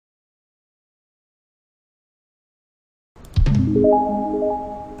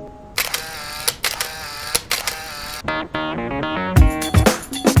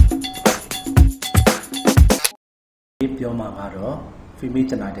ပြောမှာကတော့ female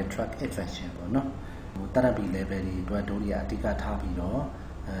genital tract infection ပေါ့နော်။ therapy level တွေအတွက်တို့ရအဓိကထားပြီးတော့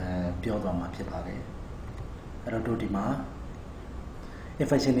ပြောသွားမှာဖြစ်ပါတယ်။အဲ့တော့တို့ဒီမှာ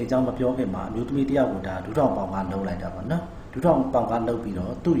infection တွေအကြောင်းမပြောခင်မှာအမျိုးသမီးတယောက်ကိုဒါဒူးထောင်ပေါင်ကလှုပ်လိုက်တာပေါ့နော်။ဒူးထောင်ပေါင်ကလှုပ်ပြီး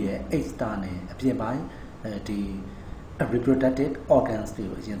တော့သူ့ရဲ့ H star နဲ့အပြင်ပိုင်းဒီ reproductive organs တွေ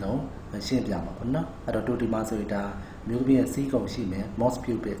ကိုအရင်ဆုံးရှင်းပြမှာပေါ့နော်။အဲ့တော့တို့ဒီမှာဆိုရင်ဒါမျိုးသမီးရဲ့စီးကုံရှိမယ် most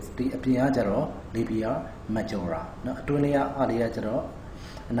pubis ဒီအပြင်ကကျတော့ labia majora เนาะအတွင်းလေးအားလေးကကျတော့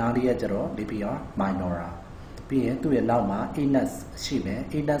အနားလေးကကျတော့ labia minora ပြီးရင်သူ့ရဲ့နောက်မှာ anus ရှိမယ်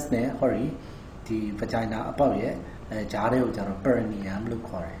anus နဲ့ ဟောဒီဒီ vagina အပေါက်ရဲ့ဂျားတွေကိုကျတော့ perineum လို့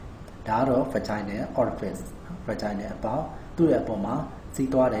ခေါ်တယ်ဒါကတော့ vaginal orifice vaginal အပေါက်သူ့ရဲ့အပေါ်မှာစီး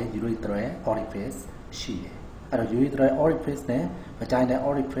သွားတဲ့ urethral orifice ရှိတယ်အဲ့တော့ urethral orifice နဲ့ vaginal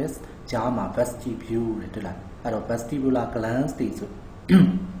orifice ဂျားမှာ vestibule တွေတွေ့လားအဲ့တော့ vestibular glands တွေဆို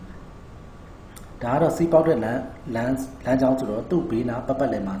ဒါကတော့စီးပေါက်တဲ့လမ်းကြောင်းဆိုတော့သူ့ဘေးနားပ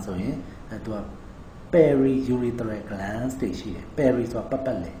တ်လည်မှာဆိုရင်သူက periurethral glands တွေရှိတယ် peri ဆိုတာပ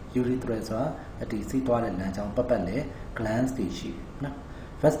တ်လည် urethral ဆိုတာဒီစီးသွားတဲ့လမ်းကြောင်းပတ်လည် glands တွေရှိတယ်နော်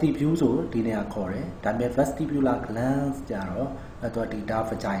vestibule ဆိုဒီနေရာခေါ်တယ်ဒါပေမဲ့ vestibular glands ကြတော့သူကဒီဒါ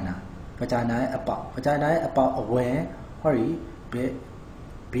vagina ရဲ့အပေါက် vagina ရဲ့အပေါက်အဝဲဟောဒီ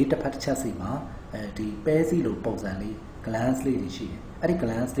ဘေးတစ်ဖက်တစ်ချက်စီမှာဒီပဲစီလိုပုံစံလေး glands လေးတွေရှိတယ်အဲ့ဒီ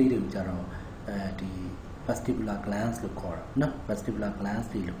glands လေးတွေကိုကြတော့ဒီ vestibular glands လို့ခေါ်တာနော် vestibular glands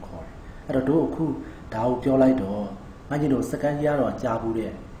တွေလို့ခေါ်တယ်အဲ့တော့တို့အခုဒါကိုပြောလိုက်တော့မကြီးတို့စကန်ကြီးကတော့ကြားဘူး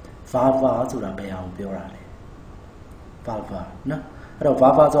တဲ့ vulva ဆိုတာဘယ်အောင်ပြောတာလဲ vulva နော်အဲ့တော့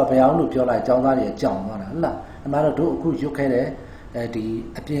vulva ဆိုတာဘယ်အောင်လို့ပြောလိုက်အကြောင်းသားတွေကြောင်သွားတာဟုတ်လားအမှန်တော့တို့အခုရွတ်ခဲ့တဲ့ဒီ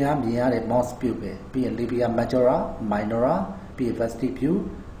အပြင်ကမြင်ရတဲ့ most pubis ပြီးရင် labia majora minora ပြီးရင် vestibule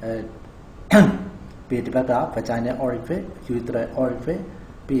ပြီးဒီဘက်က vaginal orifice urethral orifice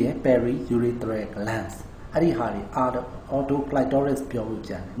ပြီးရင် periurethral glands အဲ့ဒီဟာတွေauto clitoris ပြောလို့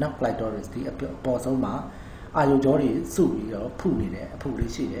ကြတယ်နော် clitoris ဒီအပေါ်ဆုံးမှာအာယုကြောတွေစုပြီးတော့ဖုနေတယ်အဖု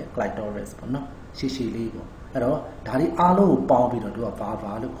လေးရှိတယ် clitoris ပေါ့နော်ရှည်လေးပေါ့အဲ့တော့ဒါတွေအားလုံးကိုပေါင်းပြီးတော့သူက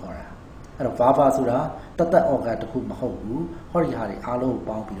vulva လို့ခေါ်တာအဲ့တော့ vulva ဆိုတာတသက် organ တစ်ခုမဟုတ်ဘူးဟောဒီဟာတွေအားလုံးကို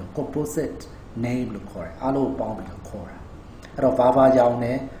ပေါင်းပြီးတော့ composite name လို့ခေါ်တယ်အားလုံးကိုပေါင်းပြီးတော့ခေါ်တာအဲ့တော့ vulva ရောင်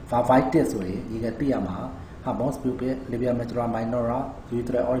နဲ့ vulvitis ဆိုရင်ဒီကသိရမှာ most pubis labia majora minora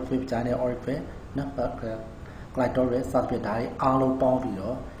urethral orifice vaginal orifice နော် clitoris စသဖြင့်ဒါတွေအားလုံးပေါင်းပြီး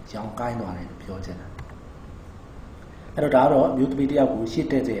တော့ရောင်ကိုင်းသွားတယ်လို့ပြောချင်တာအဲ့တော့ဒါကတော့မျိုးသမီးတယောက်ကိုရှေ့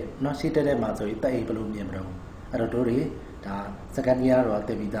တက်တဲ့နော်ရှေ့တက်တဲ့မှာဆိုရင်တက်အိမ်ဘယ်လိုမြင်မလို့အဲ့တော့တို့တွေဒါစကန်နီယာတော့တ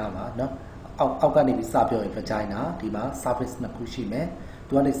က်ပြီးသားပါနော်အောက်ကနေပြီးစပြောရင် vagina ဒီမှာ surface နှစ်ခုရှိမယ်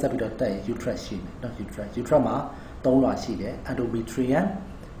သူကနေဆက်ပြီးတော့တက်ရင် uterus ရှိမယ်နော် uterus မှာ၃လွှာရှိတယ် endometrium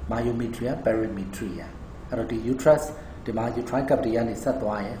myometrium perimetrium အဲ့တော့ဒီ uterus ဒီမှာ uterine cavity ကနေဆက်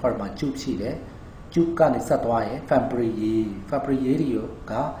သွားရင်ဟောဒီမှာ tube ရှိတယ် tube ကနေဆက်သွားရင် fambriae တွေ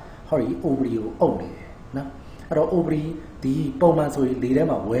ကဟောဒီ ovary ကိုအုပ်နေတယ်နော်အဲ့တော့ ovary ဒီပုံမှန်ဆိုရင်လေထဲ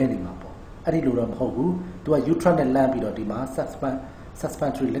မှာဝဲနေမှာပေါ့အဲ့ဒီလိုတော့မဟုတ်ဘူးသူက uterus နဲ့လမ်းပြီးတော့ဒီမှာ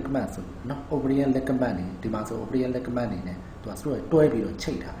suspensory ligament ဆိုနော် ovarian ligament နေဒီမှာဆို ovarian ligament နေနဲ့သူကတွဲပြီးတော့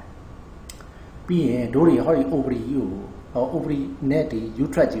ချိတ်ထားတယ်ပြီးရင်တို့တွေဟောဒီ ovary ကိုovary နဲ့ဒီ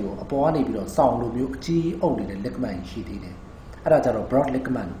uterus ကြီးကိုအပေါ်ကနေပြီးတော့စောင်းလိုမျိုးအကြီးအုပ်နေတဲ့ ligament ရှိသေးတယ်အဲ့ဒါကြတော့ broad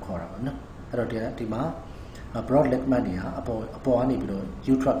ligament လို့ခေါ်တာပေါ့နော်အဲ့တော့ဒီမှာ broad ligament တွေဟာအပေါ်ကနေပြီးတော့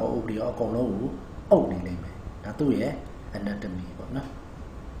uterus ကို ovary ကိုအကုန်လုံးကိုအုပ်နေလိမ့်မယ်ဒါသူ့ရဲ့ anatomy ပေါ့နော်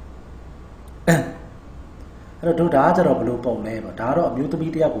အဲ့တော့ဒါကကြတော့ဘယ်လိုပုံလဲပေါ့ဒါကတော့အမျိုးသ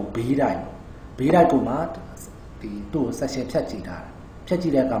မီးတယောက်ကိုဘေးတိုင်းကိုမှဒီသူ့ကို section ဖြတ်ကြည့်ထားတာဖြတ်ကြ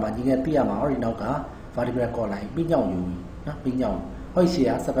ည့်တဲ့အခါမှာညီငယ်သိရမှာဟောဒီနောက်က vertebral column ပြီးညောင်ယူနော်ပြီးညောင်ဟောဒီရှေ့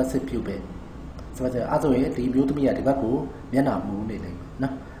က sebaceous pubis အဲ့ဆိုရင်ဒီမျိုးသမီးကဒီဘက်ကိုမျက်နှာမူးနေလိမ့်မယ်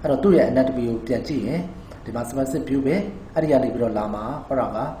နော်အဲ့တော့သူ့ရဲ့ anatomy ကိုပြန်ကြည့်ရင်ဒီမှာ sebaceous pubis အဲ့ဒီကနေပြီးတော့လာမှာဟောတာ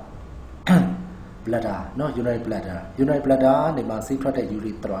က bladder နော် urinary bladder နေမှာစီးထွက်တဲ့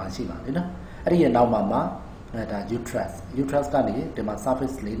urethra ရှိပါတယ်နော်အဲ့ဒီရဲ့နောက်မှာဒါ uterus ကနေဒီမှာ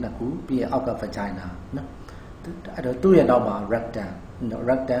surface လေးနှစ်ခုပြီးရင်အောက်က vagina နော်အဲ့တော့သူ့ရဲ့နောက်မှာ rectum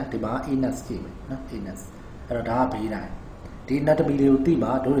ဒီမှာ anus ရှိမယ်နော် anus အဲ့တော့ဒါကဘေးတိုင်းဒီ anatomy လေးကိုသိမှ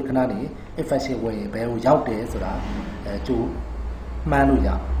တို့ခဏနေ infection ဝင်ရင်ဘယ်ကိုရောက်တယ်ဆိုတာကျိုးမှန်းလို့ရ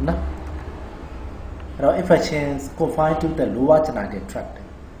နော်အဲ့တော့ infections confined to the lower genital tract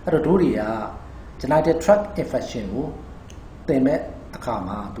အဲ့တော့တို့တွေက genital tract infection ကိုသင်မဲ့အခါ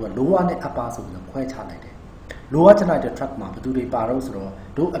မှာသူက lower နဲ့ upper ဆိုပြီးခွဲခြားလိုက်တယ် lower genital tract မှာဘယ်သူတွေပါတော့ဆိုတော့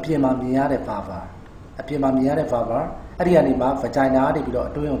တို့အပြင်မှာမြင်ရတဲ့ vulva အဲ့ဒီကနေမှ vagina ကနေပြီးတော့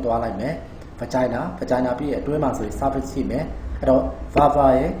အတွင်းကိုသွားလိုက်မယ် vagina ပြီးအတွင်းမှာဆိုရင် surface ရှိမယ်အဲ့တော့ vulva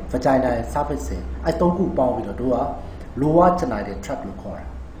ရဲ့ vagina ရဲ့ surface အဲ့သုံးခုပေါင်းပြီးတော့တို့က lower genital tract လို့ခေါ်တာ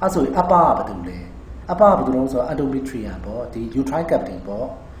အဲ့ဆိုရင် upper ကဘာတူလဲ upper ကဘာတူလဲဆိုတော့ endometrium ပေါ့ဒီ uterine cavity ပေါ့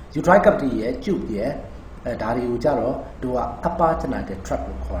uterine cavity ရဲ့ tube ရဲ့ဒါတွေကိုကြတော့တို့က upper genital tract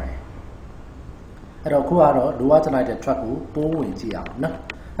လို့ခေါ်တယ်အဲ့တော့ခုကတော့ lower genital tract ကိုပိုးဝင်ကြည့်အောင်နော်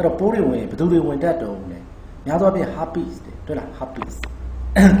အဲ့တော့ပိုးတွေဝင်ဘယ်သူတွေဝင်တတ်တုံးလဲများသောအားဖြင့် herpes တွေ့လား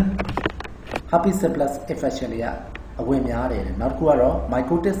herpes simplex infection တွေကအဝင်များတယ်နောက်တစ်ခုကတော့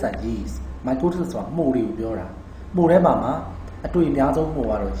mycosis and yeast mycosis ဆိုတာမှုတွေကိုပြောတာမှုထဲမှာအတွေ့အများဆုံးမှု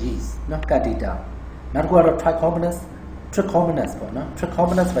ကတော့ yeast နော် candida နောက်တစ်ခုကတော့ trichomonas ပေါ့နော်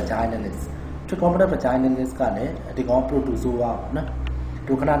trichomonas vaginalis ကလည်းဒီကောင် protozoa ပေါ့နော်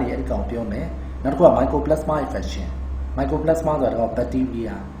ဒုက္ခနာနေအဲ့ဒီကောင်ပြောမယ်နောက်တစ်ခုက mycoplasma infection mycoplasma ဆိုတာတော့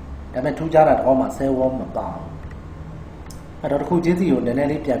bacteria ဒါပေမဲ့ထူးခြားတာတော့မှ cell wall မပါဘူးအဲ့တော့တစ်ခုချင်းစီကိုနည်းနည်း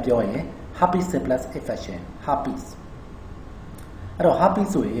လေးပြန်ပြောရင် herpes simplex infection herpes အဲ့တော့ herpes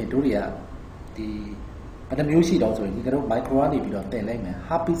ဆိုရင်တို့တွေကဒီဘယ်နှမျိုးရှိတော့ဆိုရင်ဒီကတော့ micro ကနေပြီးတော့တင်လိုက်မယ်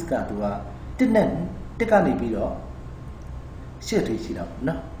herpes ကသူကတစ်ကနေပြီးတော့ရှစ်ထိရှိတော့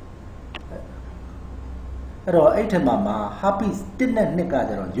နော်အဲ့တော့အဲ့ထက်မှာ herpes 1နဲ့2က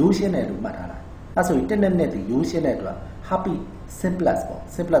ကျတော့ရိုးရှင်းတယ်လို့မှတ်ထားတာအဲ့ဆိုရင်1နဲ့2ဒီရိုးရှင်းတဲ့အတွက် herpes simplex ပေါ့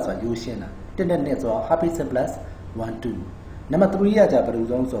simplex ဆိုတာရိုးရှင်းတာ1နဲ့2ဆိုတော့ herpes simplex 1 2နံပါတ်3ကကြဘယ်လို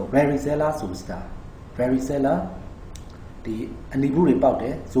ဆုံးဆို varicella zoster varicella ဒီအနီဘူးတွေပေါက်တ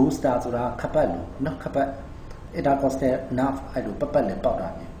ယ် zoster ဆိုတာခပတ်လို့နော်ခပတ် intercostal nerve အဲ့လိုပတ်လည်းပေါက်တာ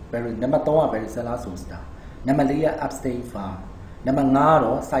မျိုးနံပါတ်3က varicella zoster နံပါတ်4က abstain far နံပါတ်5က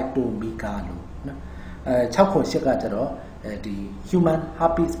တော့ cytomega လို့နော်6ခု8ကကြတော့ဒီ human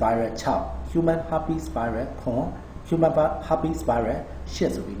herpes virus 6 human herpes virus ခွန် human herpes virus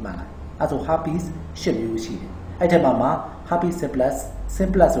 8ဆိုပြီးမှတ်လိုက်အဲ့ဆို herpes 8မျိုးရှိတယ်အဲ့ထက်မှာ herpes simplex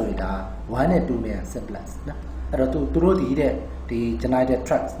ဆိုတာဒါ1နဲ့2နဲ့ simplex နော်အဲ့တော့သူတို့ဒီ genital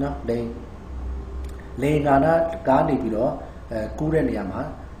tract နော်လေငါနာကနေပြီးတော့ကူးတဲ့နေရာမှာ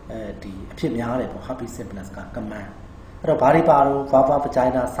ဒီအဖြစ်များတယ်ပေါ့ herpes simplex က command အဲ့တော့ဘာတွေပါတော့ vulva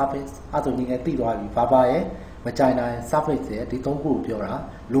vagina surface အဲ့ဆိုညီငယ်သိသွားပြီ vulva ရဲ့ vagina ရဲ့ surface ရဲ့ဒီသုံးခုကိုပြောတာ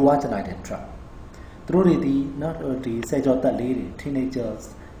lower genital tract သူတို့တွေဒီနော်ဒီဆယ်ကျော်သက်လေးတွေ teenagers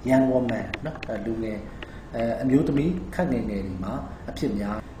young woman နော်လူငယ်အမျိုးသမီးခက်ငယ်ငယ်တွေမှာအဖြစ်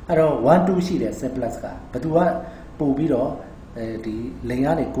များအဲ့တော့1 2ရှိတဲ့ simplex ကဘသူကပို့ပြီးတော့ဒီလိန်က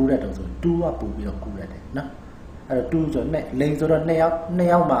နေကူးရတဲ့ဆို2ကပို့ပြီးတော့ကူးရတယ်နော်အဲ့တော့2ဆိုတော့လိန်ဆိုတော့2ယောက်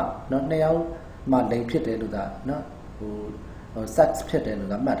မှနော်2ယောက်မှလိန်ဖြစ်တယ်လို့ကနော်ဟို sex ဖြစ်တယ်လို့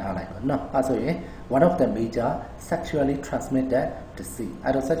ကမှတ်ထားလိုက်တော့နော်အဲ့ဆိုရင် one of the major sexually transmitted disease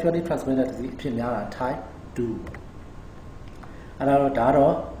အဲ့တော့ sexually transmitted disease အဖြစ်များတာ type 2အဲ့တော့ဒါ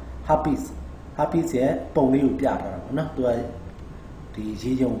တော့ herpes ရဲ့ပုံလေးကိုပြထားတာပေါ့နော်သူကဒီ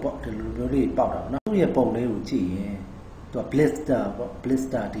ရေယုံပေါ့ဒီလိုမျိုးလေးပေါက်တာပေါ့နော်သူ့ရဲ့ပုံလေးကိုကြည့်ရင်သူက blister ပေါ့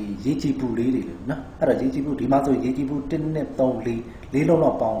blister ဒီရေကြည်ပူလေးတွေနော်အဲ့တော့ရေကြည်ပူဒီမှာဆိုရေကြည်ပူ1နဲ့3 4လုံး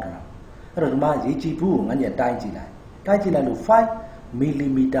တော့ပေါင်းထားတာအဲ့တော့ဒီမှာရေကြည်ပူကိုငါညတိုင်းကြည့်လိုက်လို့5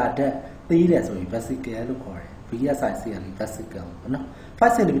 mm တက်သေးတယ်ဆိုရင် vesicle လို့ခေါ်တယ် VSICL vesicle ပေါ့နော်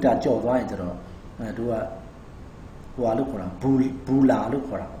5 cm ကျော်သွားရင်ကျတော့သူကဟိုလို့ခေါ်တာဘူလာလို့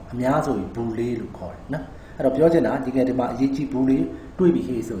ခေါ်တာအများဆိုရင်ဘူလေးလို့ခေါ်တယ်နော်အဲ့တော့ပြောချင်တာဒီကဒီမှာအရေးကြီးဘူးလေးတွေးပြီး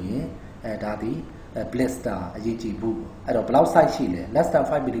ခေဆိုရင်ဒါဒီ blister အရေးကြီးဘူးအဲ့တော့ဘယ်လောက် size ရှိလဲ less than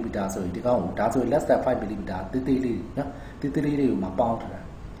 5 mm ဆိုရင်ဒီကောင်ကိုဒါဆိုရင် less than 5 mm သေးသေးလေးနော်သေးသေးလေးတွေကိုမပေါင်းထားတာ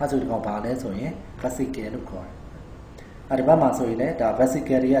အဲ့ဆိုဒီကောင်ဘာလဲဆိုရင် vesicle လို့ခေါ်တယ်အဲ့ဒီဘက်မှာဆိုရင်လည်းဒါ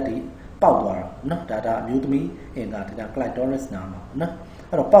vesicle တွေကဒီပေါက်သွားတာနော်ဒါအမျိုးသမီးအင်္ဂါဒီက clitoris နားမှာနော်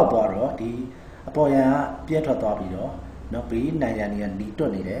အဲ့တော့ပေါက်သွားတော့ဒီအပေါ်ယံကပြည့်ထွက်သွားပြီးတော့နော်ဘေးနိုင်ရံနေနီတွ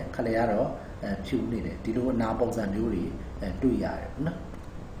တ်နေတယ်ခလေကတော့ဖြူနေတယ်ဒီလိုအနာပုံစံမျိုးတွေတွေ့ရတယ်နော်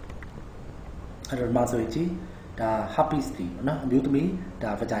အဲ့တော့မှာဆိုရင်ကြည့်ဒါ herpes တွေနော်အမျိုးသမီး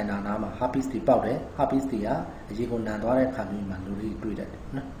ဒါ vagina နားမှာ herpes တွေပေါက်တယ် herpes တွေကအရေကိုနံသွားတဲ့ခါမျိုးမှာလူတွေတွေ့တတ်တယ်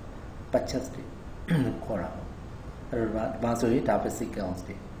နော် patches တွေခေါ်တာပေါ့အဲ့တော့မှာဆိုရင်ဒါ vesicles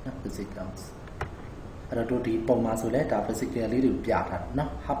တွေနော် vesicles အဲ့တော့တို့ဒီပုံမှာဆိုလဲဒါ vesicle လေးတွေကိုပြထားတာနော်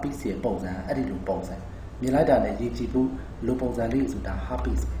herpes ရဲ့ပုံစံအဲ့ဒီလိုပုံစံမြင်လိုက်တာနဲ့ရေးကြည့်ဖို့လိုပုံစံလေးဆိုတာ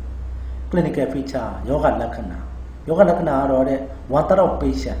herpes clinical feature ယောဂလက္ခဏာကတော့တဲ့ one third of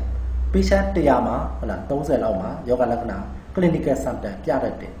patient 100မှာဟုတ်လား30လောက်မှာယောဂလက္ခဏာ clinical symptom ပြတ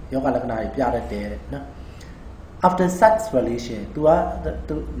တ်တယ်ယောဂလက္ခဏာတွေပြတတ်တယ်နော် after sex relation သူ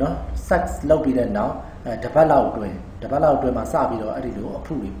နော် sex လုပ်ပြီးတဲ့နောက်တစ်ပတ်လောက်အတွင်းမှာစပြီးတော့အဲ့ဒီလိုအ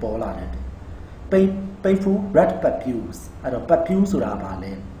ဖုတွေပေါ်လာတယ် painful red papules အဲ့တော့ papule ဆိုတာဘာ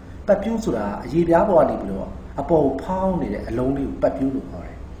လဲ papule ဆိုတာအရေပြားပေါ်ကနေပြီးတော့အပေါ်ဖောင်းနေတဲ့အလုံးလေးကို papule လို့ခေါ်တ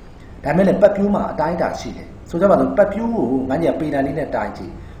ယ်ဒါမဲ့လည်း papule မှာအတိုင်းအတာရှိတယ်ဆိုကြပါစို့ papule ကိုငါညပေတန်လေးနဲ့တိုင်းကြ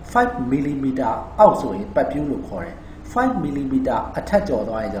ည့် 5mm အောက်ဆိုရင်ပတ်ပြူးလို့ခေါ်တယ် 5mm အထက်ကျော်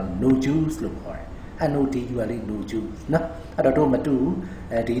သွားရင်ကျတော့ no juice လို့ခေါ်တယ် NODUL no juice နော်အဲ့တော့တို့မတူ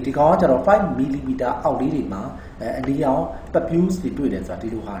ဒီကောင်ကကျတော့ 5mm အောက်လေးတွေမှာအနီးအောင်ပတ်ပြူးတွေတွေ့တယ်ဆိုတာဒီ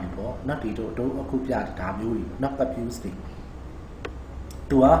လိုဟာတွေပေါ့နော်ဒီတို့အခုပြဒါမျိုးတွေနော်ပတ်ပြူးတွေ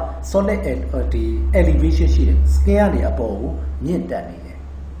သူက solid ဒီ elevation ရှိတယ် scale ကနေအပေါ်ကိုမြင့်တက်နေတယ်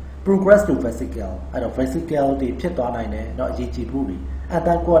progress to vesicle အဲ့တော့ vesicle တွေဖြစ်သွားနိုင်တယ်เนาะအရေးကြီးဘူးတွေအတ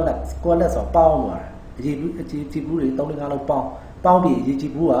န် coalesce ဆိုပေါင်းသွားတာအရေးကြီးဘူးတွေ3-5လောက်ပေါင်းပြီးအရေး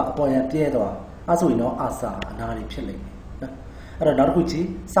ကြီးဘူးကအပေါ်ရန်ပြဲသွားအဲ့ဆိုရင်တော့အာစာအနာတွေဖြစ်လိမ့်မယ်နော်အဲ့တော့နောက်တစ်ခုကြည့်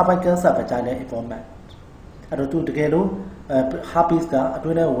cervical subvaginal involvement အဲ့တော့သူတကယ်လို့herpes ကအတွ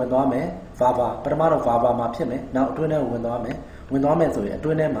င်းထဲကိုဝင်သွားမယ် vulva ပထမတော့ vulva မှာဖြစ်မယ်နောက်အတွင်းထဲကိုဝင်သွားမယ်ဆိုရင်အတွ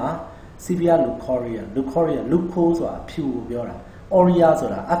င်းထဲမှာ severe leukorrhea leuko ဆိုတာဖြူကိုပြောတာ aurea ဆို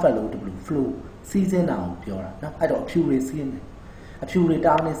တာ FLOW flow စီးစင်းတာကိုပြောတာနော်အဲ့တော့အဖြူတွေစီးနေအဖြူတွေ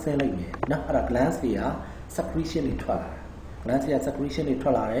တားနေဆင်းလိုက်တယ်နော်အဲ့ဒါ glands တွေက secretion တွေထွက်လာတာ glands တွေက secretion တွေထွ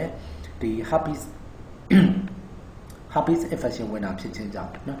က်လာတယ်ဒီ herpes infection ဝင်တာဖြစ်ခြင်းကြော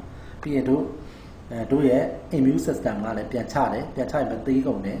င့်နော်ပြီးရင်တို့ရဲ့ immune system ကလည်းပြန်ချရင်မသေး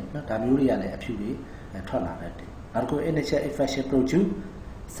ကုန်တယ်နော်ဒါမျိုးတွေကလည်းအဖြူတွေထွက်လာတယ်နောက်တစ်ခု initial infection produce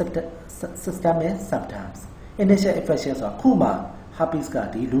systemic symptoms initial infection ဆိုတာခုမှ herpes က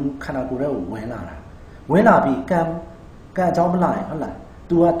ဒီလူခန္ဓာကိုယ်ထဲကိုဝင်လာပြီးကံအကြောင်းမလာရင်ဟုတ်လား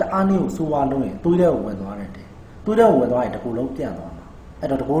तू ကတအားနည်းကိုစိုးဝါလုံးရင်သွေးထဲကိုဝင်သွားတယ်သွေးထဲကိုဝင်သွားရင်တစ်ခုလုံးပြန့်သွားမှာအဲ့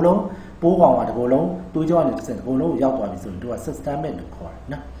တော့တစ်ခုလုံးပိုးကောင်ကတစ်ခုလုံးသွေးကြောကနေတစ်စင်တစ်ခုလုံးကိုရောက်သွားပြီဆိုရင် तू က systemic လို့ခေါ်တယ်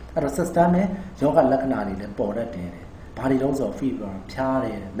နော်အဲ့တော့ systemic ယောဂလက္ခဏာတွေလည်းပေါ်တတ်တယ်ဘာတွေလုံးဆို fever ဖျားတ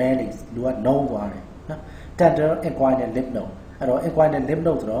ယ် malaise လူကနှုံးသွားတယ်နော် tender inguinal lymph node အဲ့တော့ inguinal lymph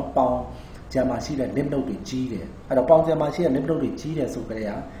node ဆိုတော့ပေါင်ကျမ်းမှာရှိတဲ့ lymph node တွေကြီးတယ်အဲ့တော့ပေါင်ကျမ်းမှာရှိတဲ့ lymph node တွေကြီးတယ်ဆိုကြတဲ့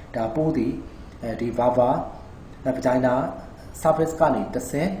ဒါပိုးဒီvulva vagina surface ကနေတစ်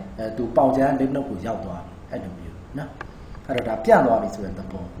ဆင့်သူပေါင်ကျမ်း lymph node ကိုရောက်သွားပြီအဲ့လိုမျိုးနော်အဲ့တော့ဒါပြန့်သွားပြီဆိုတဲ့သ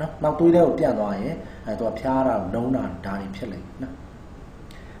ဘောနော်နောက်သွေးထဲကိုပြန့်သွားရင်သူကဖျားတာနှုံးတာဒါတွေဖြစ်လိမ့်မယ်နော်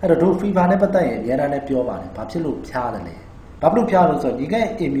အဲ့တော့တို့ fever နဲ့ပတ်သက်ရင်အများအားနဲ့ပြောပါတယ်ဘာဖြစ်လို့ဖျားတယ်လဲဘာဖြစ်လို့ဖျားလို့ဆိုတော့ဒီက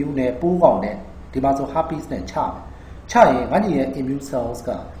immune နဲ့ပိုးကောင်နဲ့ဒီမှာဆို herpes နဲ့ချရင်ငါကြီးရဲ့ immune cells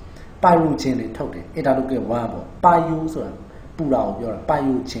က pyrogen တွေထုတ်တယ် interleukin 1 ပေါ့ pyo ဆိုတာပူတာကိုပြောတာ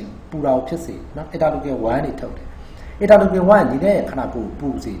pyrogen ပူတာကိုဖြစ်စေနော် interleukin 1 တွေထုတ်တယ် interleukin 1 ညီတဲ့ခန္ဓာကိုယ်ပူ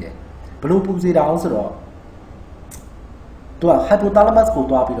စေတယ်ဘလို့ပူစေတာအောင်ဆိုတော့သူက hypothalamus ကို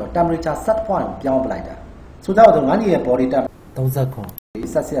တွားပြီးတော့ temperature set point ကိုပြောင်းပလိုက်တာဆိုတော့ငါကြီးရဲ့ body temp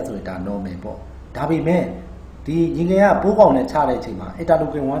 39ဆက်ဆက်ဆိုရင်ဒါ normal ပေါ့ဒါပေမဲ့ဒီညီငယ်ကပိုးကောင်နဲ့ချတဲ့အချိန်မှာ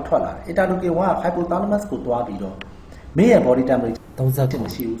interleukin 1 ထွက်လာတယ် interleukin 1 က hypothalamus ကိုတွားပြီးတော့မင်းရဲ့ body temperature 39မ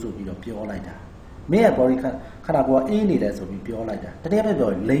ရှိဘူးဆိုပြီးတော့ပြောလိုက်တာမင်းရဲ့ body ခန္ဓာကိုယ်ကအေးနေတယ်ဆိုပြီးပြောလိုက်တာတကယ်ပဲပြော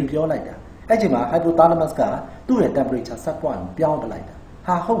ရင်လိန်ပြောလိုက်တာအဲ့ချိန်မှာ hypothalamus ကသူ့ရဲ့ temperature set point ကိုပြောင်းပလိုက်တာ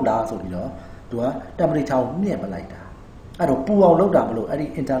ဟာဟုတ်လားဆိုပြီးတော့သူက temperature ကိုမြင့်ပလိုက်တာအဲ့တော့ပူအောင်လုပ်တာမလို့အဲ့ဒီ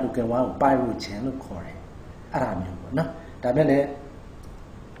interleukin 1 ကို pyrogen လို့ခေါ်တယ်အဲ့ဒါမျိုးပေါ့နော်ဒါပေမဲ့လည်း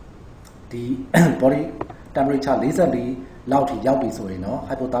ဒီ body temperature 44လောက်ထိရောက်ပြီဆိုရင်တော့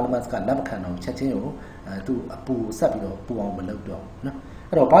hypothalamus ကလက်မခံတော့ချက်ချင်းကိုသူအပူဆက်ပြီးတော့ပူအောင်မလုပ်တော့နော်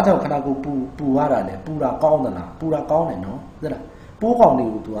အဲ့တော့ဘာကြောင့်ခန္ဓာကိုယ်ပူရတာလဲပူတာကောင်းသလားပူတာကောင်းတယ်နော်ဟုတ်လားပိုးကောင်တွေ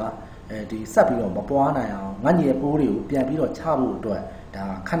ကိုသူကဒီဆက်ပြီးတော့မပွားနိုင်အောင်ငတ်ညီရဲ့ပိုးတွေကိုပြန်ပြီးတော့ချဖို့အတွက်ဒါ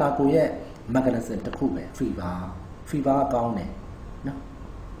ခန္ဓာကိုယ်ရဲ့ mechanism တစ်ခုပဲ fever ကကောင်းတယ်နော်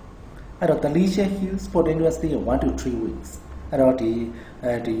အဲ့တော့ the lesion heals spontaneously in 1 to 3 weeks အဲ့တော့ဒီ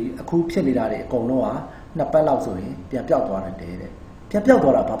အခုဖြစ်နေတာတွေအကုန်လုံးက2ပတ်လောက်ဆိုရင်ပြန်ပြောက်သွားတယ်တဲ့ပြန်ပြောက်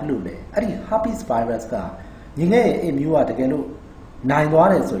သွားတာဘာဖြစ်လို့လဲအဲ့ဒီ herpes virus ကညီငယ်ရဲ့ immune ကတကယ်လို့နိုင်သွား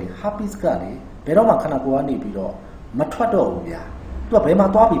တယ်ဆိုရင် herpes ကလေဘယ်တော့မှခန္ဓာကိုယ်ကနေပြီးတော့မထွက်တော့ဘူးဗျာသူကဘယ်မှာ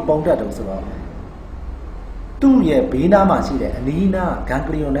သွားပြီးပုံတက်တယ်ဆိုတော့သူ့ရဲ့ဘေးနားမှာရှိတဲ့အနီးနား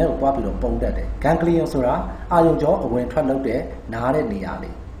ganglion နဲ့ကိုသွားပြီးတော့ပုံတက်တယ် ganglion ဆိုတာအာရုံကြောအဝင်ထွက်လုပ်တဲ့နားတဲ့နေရာ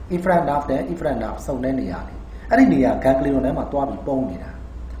လေး efferent nerve နဲ့ efferent nerve စုံတဲ့နေရာလေးအဲ့ဒီနေရာ ganglion ထဲမှာသွားပြီးပုံနေတာ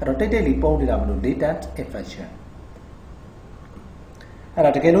အဲ့တော့တိတ်လေးပုံနေတာမလို့ latent infection အဲ့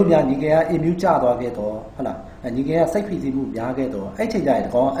ဒါတကယ်လို့များညီငယ်က immune ကျသွားခဲ့တော့ဟုတ်လားညီငယ်ကစိတ်ဖိစီးမှုများခဲ့တော့အဲ့ချိန်ကျရင်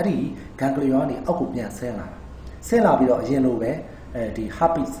ကောအဲ့ဒီ ganglion ကနေအောက်ကိုပြန်ဆင်းလာပြီးတော့အရင်လိုပဲဒီ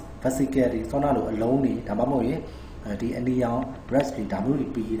herpes vesicle တွေဆောနာလိုအလုံးတွေဒါမှမဟုတ်ရင်ဒီအနီရောင် breast တွေဒါမျိုးတွေ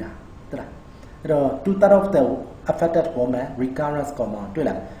ပြီးတာဟုတ်လားအဲ့တော့ two-thirds of the affected woman recurrence common တွေ့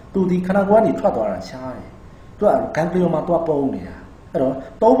လားသူဒီခန္ဓာကိုယ်ကနေထွက်သွားတာရှားတယ်သူက ganglion မှာသွားပုံနေတာအဲ့တော့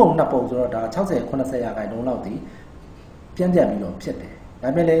3ပုံ2ပုံဆိုတော့ဒါ60-80%လောက်ဒီပြန်ပြီးတော့ဖြစ်တယ်ဒါ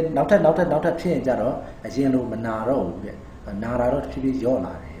ပေမဲ့လည်းနောက်ထပ်ဖြစ်ရင်ကြတော့အရင်လိုမနာတော့ဘူးပြနာတာတော့ဖြည်းဖြည်းလျော့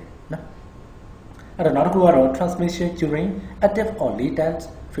လာတယ်နော်အဲ့တော့နောက်တစ်ခုကတော့ transmission during active or latent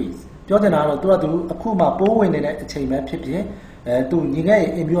phase ပြောချင်တာကတော့သူကအခုမှပိုးဝင်နေတဲ့အချိန်ပဲဖြစ်ဖြစ် သူညီငယ်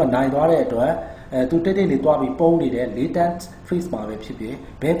အင်ဗျူကနိုင်သွားတဲ့အတွက်သူတိတ်တိတ်လေးသွားပြီးပုံးနေတဲ့ latent phase မှာပဲဖြစ်ဖြစ်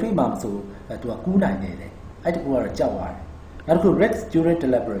ဘယ် phase မှာမဆိုသူကကူးနိုင်နေတယ်အဲ့တကူကတော့ကြောက်ရတယ်နောက်တစ်ခု risk during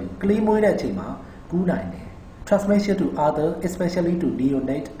delivery ကလေးမွေးတဲ့အချိန်မှာကူးနိုင်တယ် transmission to other especially to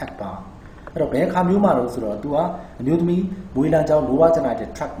neonate at birth အဲ့တော့ဘယ်အခါမျိုးမှာတော့ဆိုတော့သူကအမျိုးသမီးမွေးလမ်းကြောင်း lower genital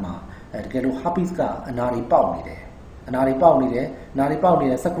tract မှာတကယ်လို့ herpes ကအနာတွေပေါက်နေတယ်အနာတွေပေါက်နေတယ်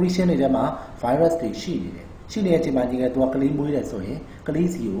secretion တွေထဲမှာ virus တွေရှိနေတယ်ရှိနေတဲ့အချိန်မှာညီငယ်သူကကလေးမွေးတယ်ဆိုရင်ကလေး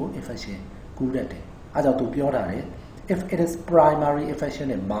စီကို infection ကူးတတ်တယ်အဲကြောင့်သူပြောတာလေ if it is primary infection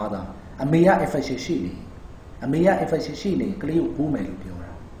in mother အမေက infection ရှိနေကလေးကိုကူးမယ်လို့ပြော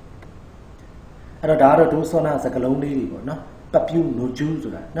တာအဲ့တော့ဒါကတော့ဒိုးဆောနာစကလုံးလေးတွေပေါ့နော်ပတ်ပြူး nodule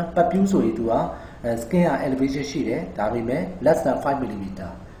ဆိုတာနော်ပတ်ပြူးဆိုရင်သူက skin elevation ရှိတယ်ဒါပေမဲ့ less than 5 mm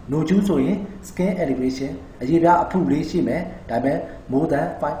nodule ဆိုရင် skin elevation အရေပြားအဖုလေးရှိမယ်ဒါပေမဲ့ more than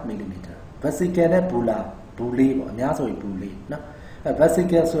 5 mm vesicle နဲ့ bulla ဘူးလေးပေါ့အများဆိုရင်ဘူးလေးနော်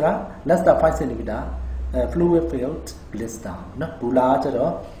vesicle ဆိုတာ less than 5 cm fluid filled blister နော် bulla ကျ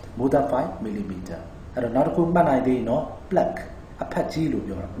တော့ more than 5 mm အဲ့တော့နောက်တစ်ခုမှတ်နိုင်သေးရင်တော့ plaque အဖက်ကြီးလို့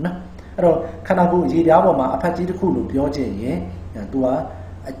ပြောတာနော်အဲ့တော့ခန္ဓာကိုယ်ရေပြားပေါ်မှာအဖက်ကြီးတစ်ခုလို့ပြောချင်ရင်သူက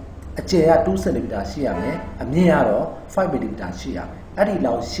အကျယ်က2 cm ရှိရမယ်အမြင့်ကတော့5 mm ရှိရမယ်အဲ့ဒီ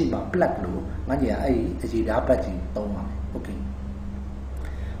လောက်ရှိမှ plaque လို့ငါကြီးကအဲ့ဒီအရေပြားပတ်ကြီးသုံးပါမယ် okay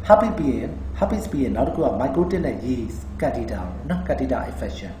herpes ပြီးရင်နောက်တစ်ခုက mycotic နဲ့ yeast candida နော် candida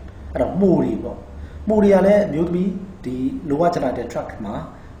infection အဲ့တော့မှုတွေပေါ့မှုတွေကလည်းအမျိုးသမီးဒီ lower genital tract မှာ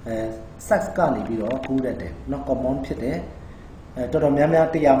sex ကနေပြီးတော့ကူးတတ်တယ်နော် common ဖြစ်တယ်တော်တော်များများ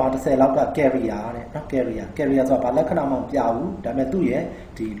100မှာ10လောက်က carrier တဲ့နော် carrier ဆိုတာဘာလက္ခဏာမှမပြဘူးဒါပေမဲ့သူ့ရဲ့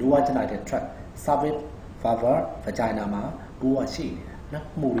ဒီ lower genital tract cervix vulva vagina မှာဘူးကရှိနေတာနော်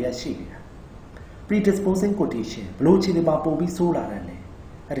မှုတွေကရှိနေတာ predisposing condition ဘလို့အခြေအနေမှာပို့ပြီးဆိုးလာတယ်လေ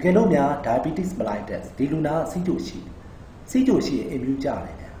တကယ်လို့များ diabetes mellitus ဒီလူနာစီးကြိုရှိရင်အင်မြူကြတ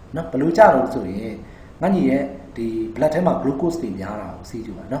ယ်နော်ဘလို့ကြတော့ဆိုရင်ငါညီရဲ့ဒီ blood ထဲမှာ glucose တွေများတာကိုစီး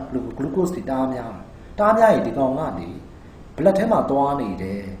ကြိုပါနော် glucose တွေတားများရင်ဒီကောင်ကနေ blood ထဲမှာသွားနေ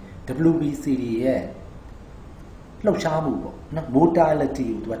တဲ့ WBCD ရဲ့လှုပ်ရှားမှုပေါ့နော် motility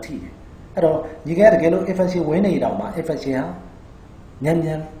ကိုသူကထိတယ်အဲ့တော့ညီကတကယ်လို့ infection ဝင်နေတော့မှ infection ဟာ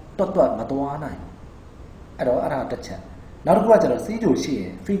ညံတွတ်မသွားနိုင်ဘူးအဲ့တော့အဲ့ဒါတစ်ချက်နောက်တစ်ခုကကျတော့စီးကြိုရှိရ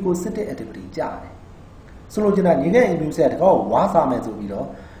င် phagocytic activity ကျတယ်ဆိုလိုချင်တာညီငယ် immune cell တကောဝါစားမယ်ဆိုပြီးတော့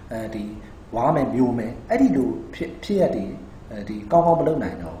ဒီဝါမယ်မျိုးမယ်အဲ့ဒီလိုဖြစ်ရတဲ့ဒီကောင်းမလုပ်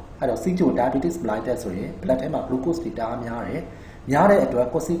နိုင်တော့အဲ့တော့စီးကြို diabetes mellitus ဆိုရင် blood ထဲမှာ glucose တွေတားများတဲ့အတွက်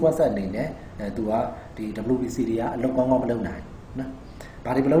consequence အနေနဲ့သူကဒီ WBCD ကအလုပ်ကောင်းမလုပ်နိုင်နော်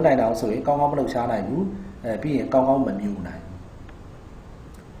ဘာတွေမလုပ်နိုင်တာဆိုရင်ကောင်းမလုပ်ရှားနိုင်ဘူးပြီးရင်ကောင်းမမျိုးနိုင်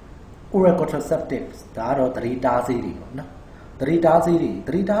oral contraceptives ဒါကတော့သတိတားဆေးတွေပေါ့နော်သတိတားဆေးရ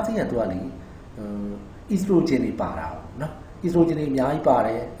သူကလေestrogen တွေပါတာပေါ့နော် estrogen တွေအများကြီးပါတ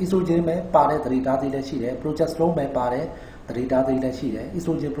ယ် estrogen ပဲပါတဲ့သတိတားဆေးလည်းရှိတယ် progesterone ပဲပါတယ်သတိတားဆေးလည်းရှိတယ်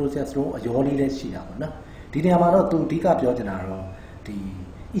estrogen progesterone အရောလေးလည်းရှိတာပေါ့နော်ဒီနေရာမှာတော့သူအဓိကပြောချင်တာတော့ဒီ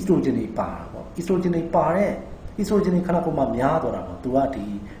estrogen တွေပါတာပေါ့ estrogen တွေပါတဲ့ estrogen တွေခဏကိုမှများသွားတာပေါ့သူကဒီ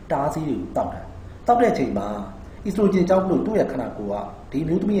တားဆေးတွေကိုတောက်တဲ့အချိန်မှာ estrogen ကြောင့်လို့သူ့ရဲ့ခန္ဓာကိုယ်ကဒီ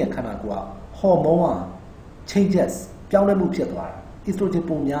မျိုးသမီးရဲ့ခန္ဓာကိုယ်ကဟော်မုန်းက changes ပြောင်းလဲမှုဖြစ်သွားတာ estrogen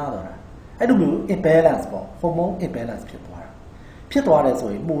ပုံများသွားတာအဲ့လိုမျိုး imbalance ပေါ့ hormone imbalance ဖြစ်သွားတယ်ဆို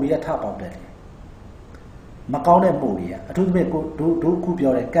ရင်မှုတွေကထပေါက်တယ်မကောင်းတဲ့မှုတွေကအထူးသဖြင့်တို့ခု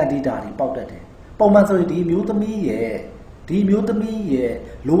ပြောတဲ့ candida တွေပေါက်တတ်တယ်ပုံမှန်ဆိုရင်ဒီမျိုးသမီးရဲ့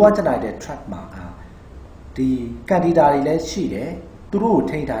lower genital tract မှာဒီ candida တွေလည်းရှိတယ်သူတို့ကို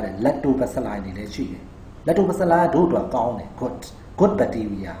ထိန်းထားတဲ့ lactobacilli တွေလည်းရှိတယ်lactobacilli တို့တော့ကောင်းတယ် good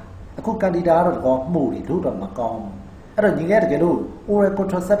bacteria အခု candida ကတော့ကောင်းမှုတွေတို့တော့မကောင်းဘူးအဲ့တော့ညီကတကယ်လို့ oral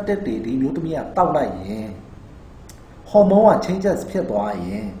contraceptive တွေဒီမျိုးသမီးကတောက်လိုက်ရင် hormone က changes ဖြစ်သွားရ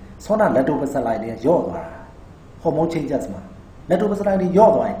င်ဆောနာ lactobacilli တွေရော့သွားတာ hormone changes မှာ lactobacilli တွေ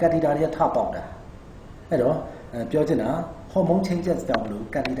ရော့သွားရင် candida တွေကထပေါက်တာအဲ့တော့ပြောချင်တာ hormone changes ကြောင့်လို့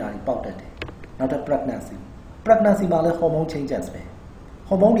candida တွေပေါက်တတ်တယ်နောက်တော့ pregnancy မှာလည်း hormone changes ပဲ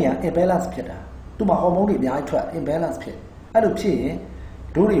hormone တွေက imbalance ဖြစ်တာသူ့မှာ hormone တွေအများကြီးထွက် imbalance ဖြစ်အဲ့လိုဖြစ်ရင်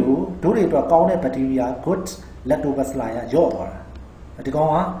တို့တွေအတွက်ကောင်းတဲ့ bacteria good lactobacilli ကရော့သွားတာဒီကောင်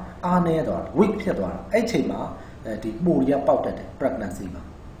ကအားနည်းသွားတာ weak ဖြစ်သွားတာအဲ့ချိန်မှာဒီမှုတွေကပေါက်တတ်တယ် pregnancy မှာ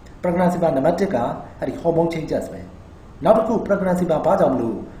နံပါတ်1ကအဲ့ဒီ hormone changes ပဲနောက်တစ်ခု pregnancy မှာဘာကြောင့်မ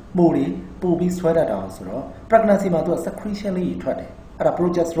လို့မှုတွေပို့ပြီးဆွဲတတ်တာဆိုတော့ pregnancy မှာသူက secretion လေးထွက်တယ်အဲ့ဒါ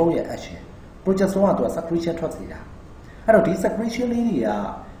progesterone ရဲ့ action progesterone ကသူက secretion ထွက်စေတာအဲ့တော့ဒီ secretion လေးတွေက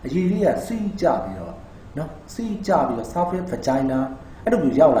အရည်လေးကစီးကြပြီးတော့ cervix vagina အဲ့လို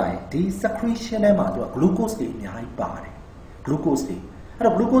မျိုးရောက်လာရင်ဒီ secretion ထဲမှာသူက glucose တွေအများကြီးပါတယ် glucose တွေ အဲ့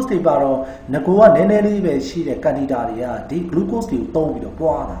တော့ glucose တွေပါတော့ငကိုကနည်းနည်းလေးပဲရှိတဲ့ candida တွေကဒီ glucose တွေကိုသုံးပြီးတော့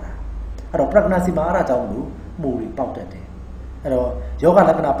ပွားလာတာအဲ့တော့ pregnancy မှာအဲ့ဒါကြောင့်လို့မှုတွေပေါက်တတ်တယ်အဲ့တော့ယောဂ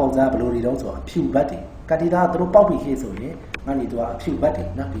လက္ခဏာပုံစံဘယ်လိုတွေတုံးဆိုတော့အဖြူဘတ်တွေ candida ကသူတို့ပေါက်ပြီးခေဆိုရင်ငါနေသူကအဖြူဘတ်တွေ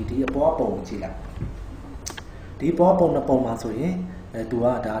နော်ဒီအပေါ်ပုံကြည့်လိုက်ဒီပေါ်ပုံနှစ်ပုံမှာဆိုရင်သူက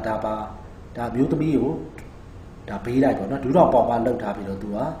ဒါပါဒါမျိုးသမီးကိုဒါဘေးလိုက်ပေါ့နော်ဒူးတော်ပေါင်ကလှုပ်ထားပြီးတော့သူ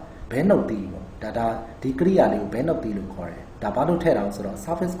ကဘဲနှုတ်တီးပေါ့ဒါဒီကရိယာလေးကိုဘဲနှုတ်တီးလို့ခေါ်တယ်ဒါဘာလို့ထည့်တာလဲဆိုတော့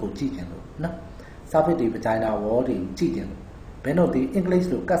surface ကိုကြည့်ကြတယ်လို့နော် surface တွေ vagina wall တွေကြည့်ကြတယ်ဘဲနှုတ်တီး English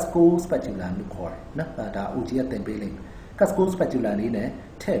လို့ casco spatula လို့ခေါ်တယ်နော်ဒါဦးကြီးကသင်ပေးလိမ့်မယ် casco spatula လေးနဲ့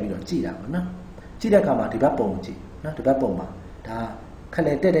ထည့်ပြီးတော့ကြည့်တာပေါ့နော်ကြည့်တဲ့အခါမှာဒီဘက်ပုံကြည့်နော်ဒီဘက်ပုံမှာဒါခလ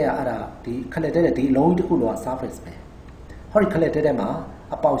က်တက်တဲ့အဲ့ဒါဒီခလက်တက်တဲ့ဒီလုံးကြီးတစ်ခုလုံးက surface ပဲဟောဒီခလက်တက်တဲ့မှာ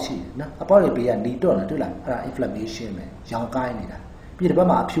အပေါက်ရှိတယ်နော်အပေါက်တွေဘေးကနေတော့လားတွေ့လားအဲ့ဒါ inflammation ပဲရောင်ကိုင်းနေတာပြီးဒီဘက်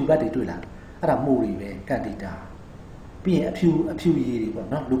မှာအဖြူဘက်တွေတွေ့လားအဲ့ဒါမှုတွေပဲ candida ပြီးရင်အဖြူရည်တွေပေါ့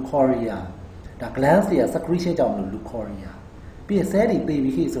နော် leukorrhea ဒါ glands တွေက secretion ကြောင့်မလို့ leukorrhea ပြီးရင် cell တွေသေ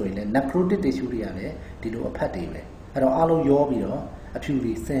ပြီးခေဆိုရင်လည်း necrotic tissue တွေကလည်းဒီလိုအဖက်တွေပဲအဲ့တော့အားလုံးရောပြီးတော့အဖြူ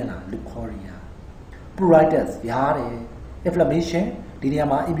တွေဆင်းလာ leukorrhea pruritus ရားတယ် inflammation ဒီနေရာ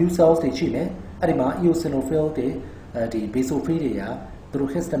မှာ immune cells တွေရှိမယ်အဲ့ဒီမှာ eosinophil တွေဒီ basophil တွေကသူ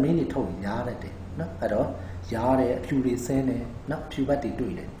တို့ histamine တွေထုတ်ရားတယ်နော်အဲ့တော့ရားတယ်အဖြူတွေဆင်းတယ်နော်အဖြူဘက်တွေ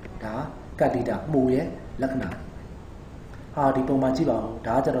တွေ့တယ်ဒါcandida မှုရဲ့လက္ခဏာဟာဒီပုံမှာကြည့်ပါဦး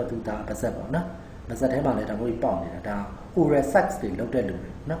ဒါကကြတော့သူဒါပါဇက်ပေါ့နော်ပါဇက်ထဲမှာလည်းဒါမျိုးကြီးပေါက်နေတာဒါ oral sex တွေလုပ်တဲ့လူ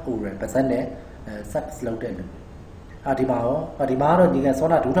တွေနော် oral ပါဇက်နဲ့ sex လုပ်တဲ့လူဒီမှာရောဒီမှာတော့ဒီကစော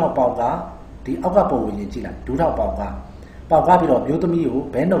နာဒူးထောင်ပေါက်ကဒီအောက်ကပုံဝင်ကြည့်လိုက်ဒူးထောင်ပေါက်ကပြီးတော့မျိုးသမီးကို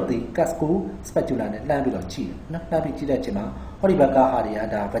ဘဲနှုတ်သေး casco spatula နဲ့လှမ်းပြီးတော့ကြည့်တယ်နော်လှမ်းပြီးကြည့်တဲ့အချိန်မှာဟောဒီဘက်ကဟာတွေက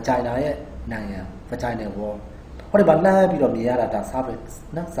ဒါ vagina ရဲ့နံရံ vagina wall ဟောဒီမှာလှမ်းပြီးတော့မြင်ရတာဒါ cervix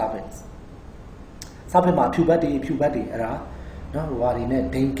နော် cervix မှာဖြူဘတ်တွေအဲ့ဒါနော်ဟိုဟာတွေနဲ့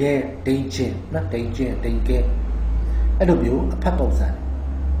ဒိန်ကဲနော်ဒိန်ကျင်အဲ့လိုမျိုးအဖက်ပုံစံ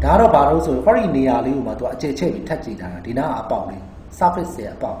ဒါတော့ဘာလို့ဆိုဟောဒီနေရာလေးကိုမှသူအကျဲချဲ့ပြီးထပ်ကြည့်တာဒီနာကအပေါက်လေး surface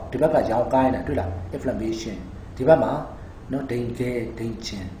ရဲ့အပေါက်ဒီဘက်ကရောင်ကိုင်းတာတွေ့လား inflammation ဒီဘက်မှာနော်ဒိန်ကျ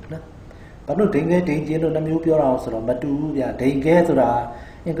င်နော်ဘာလို့ဒိန်ကျင်လို့နှမျိုးပြောတာဆိုတော့မတူဘူးဗျာဒိန်ကျဲဆိုတာ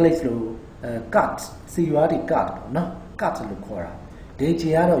English လို့ cut CURT cut ပေါ့နော် cut လို့ခေါ်တာဒိန်ကျ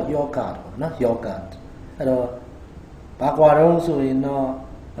င်ကတော့ yogurt ပေါ့နော် yogurt အဲ့တော့ဘာကွာတော့ဆိုရင်တော့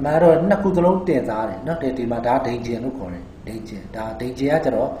အမှန်တော့နှစ်ခုသလုံးတင်စားတယ်နော်ဒီမှာဒါဒိန်ကျင်လို့ခေါ်တယ်ဒိန်ကျင်ကကျ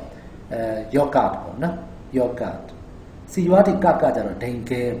တော့yogurt ပေါ့နော် yogurt CURT cut ကကျတော့ဒိန်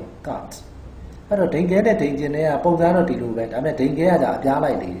ကျဲပေါ့ cutအဲ့တော့ဒိန်ကဲနဲ့ဒိန်ကျင်နဲ့ကပုံစံတော့ဒီလိုပဲဒါပေမဲ့ဒိန်ကဲကကြာအပြား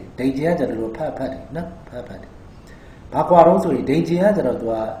လိုက်လေဒိန်ကျင်ကကျတော့ဒီလိုဖတ်တယ်နော်ဖတ်တယ်ဘာကွာတော့ဆိုရင်ဒိန်ကျင်ကကျတော့သူ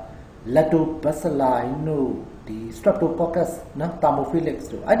က lactobacilli တို့ဒီ streptococcus နော် thermophilus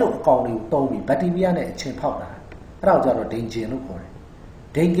တို့အဲ့လိုအကောင်တွေကိုတုံးပြီးဘက်တီးရီးယားနဲ့အချင်းဖောက်တာအဲ့ဒါကိုကျတော့ဒိန်ကျင်လို့ခေါ်တယ်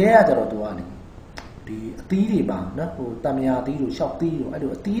ဒိန်ကဲကကျတော့သူကလေဒီအသီးတွေပါနော်ဟိုတမယာသီးတို့ရှောက်သီးတို့အဲ့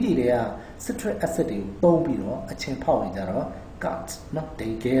လိုအသီးတွေက citric acid တွေကိုတုံးပြီးတော့အချင်းဖောက်နေကြတော့ gut နော်ဒိ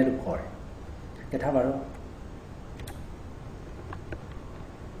န်ကဲလို့ခေါ်တယ်ကထားပါတော့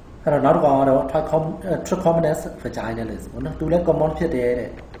အဲ့တော့နောက်တစ်ကောင်ကတော့ trichomonas vaginalis ပေါ့နော်သူလည်း common ဖြစ်တယ်တဲ့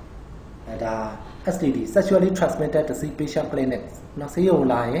အဲ့ဒါ STD sexually transmitted disease patient clinics နော်ဆေးရုံ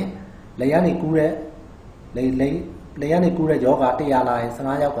လာရင်လေရနေကူးတဲ့လေရနေကူးတဲ့ယောဂ100လာရင်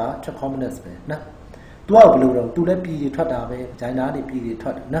15ယောက်က trichomonas ပဲနော်သူကဘယ်လိုတော့သူလည်းပြည်တွေထွက်တာပဲ vagina တွေပြည်တွေထွ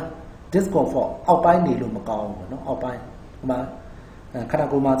က်တယ်နော် discomfort အောက်ပိုင်းနေလို့မကောင်းဘူးပေါ့နော်အောက်ပိုင်းဟိုမှာခန္ဓာ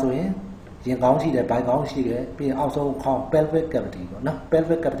ကိုယ်မှာဆိုရင်ရင်ကောင်းရှိတယ်ဘိုင်ကောင်းရှိတယ်ပြီးရင်အောက်ဆုံးခေါင်း pelvic cavity ပေါ့နော်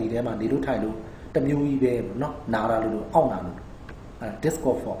pelvic cavity ထဲမှာနေလို့ထိုင်လို့တမျိုးကြီးပဲပေါ့နော်နာတာလို့အောင့်တာလို့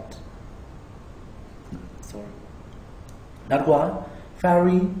discomfort sorry နောက်တစ်ခုက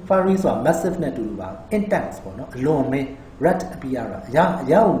fiery ဆိုတာ massive နဲ့တူတူပါ intense ပေါ့နော်အလွန်မင်း red appearance အရာ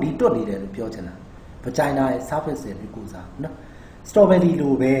ကိုဒီတွတ်နေတယ်လို့ပြောချင်တာ vagina ရဲ့ surface ရဲ့ကိုစားနော် strawberry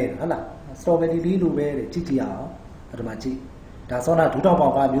လိုပဲဟုတ်လား strawberry လေးလိုပဲတဲ့ကြည့်အောင်အဲ့ဒါမှကြည့်ဒါစောနာဒူးထောင်ပေါ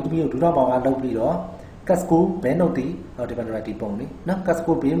င်ကမျိုးသမီးကိုဒူးထောင်ပေါင်ကလှုပ်ပြီးတော့ casco ဘဲနှုတ်တီဒီပန်ဒရာတီပုံလေးနော်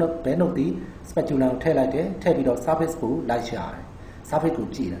casco ဘဲနှုတ်တီ spatula ကိုထည့်လိုက်တယ်ထည့်ပြီးတော့ surface ကိုလိုက်ရှာတယ် surface ကို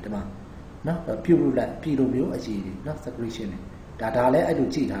ကြည့်တာဒီမှာနော် purulent ပြည်လိုမျိုးအရည်တွေနော် secretion တွေဒါလည်းအဲ့လို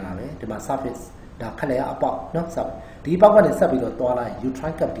ကြည့်ထားတာပဲဒီမှာ surface ဒါခက်လဲအပေါက်နော် surface ဒီပေါက်ကနေဆက်ပြီးတော့တွားလိုက်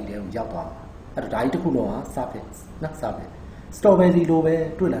uterine cavity ထဲကိုရောက်သွားမှာအဲ့ဒါကြီးတစ်ခုလုံးက surface နော် surface strawberry လိုပဲ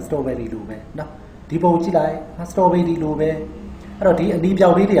တွေ့လား strawberry လိုပဲနော်ဒီပုံကြည့်လိုက် strawberry လိုပဲအဲ့တော့ဒီအနီးပြော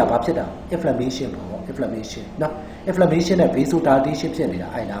င်လေးတွေကဘာဖြစ်တာ inflammation ပေါ့ inflammation နော် inflammation နဲ့ vasodilatation ဖြစ်နေတာ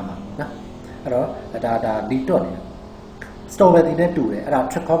အဲ့ဒါမှာနော်အဲ့တော့ဒါလီတွတ်နေတာ strawberry နဲ့တူတယ်အဲ့ဒါ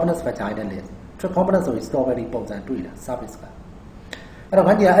trichomonas vaginalis trichomonas ဆိုရင် strawberry ပုံစံတွေ့တာ surface ကအဲ့တော့ခ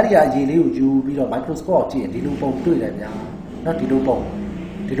င်ဗျာအဲ့ဒီအရေးလေးကိုယူပြီးတော့ microscope ကြည့်ရင်ဒီလိုပုံတွေ့တယ်ဗျာနော်ဒီလိုပုံ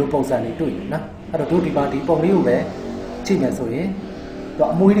ဒီလိုပုံစံတွေတွေ့တယ်နော်အဲ့တော့တို့ဒီမှာဒီပုံလေးကိုပဲကြည့်မယ်ဆိုရင်တော့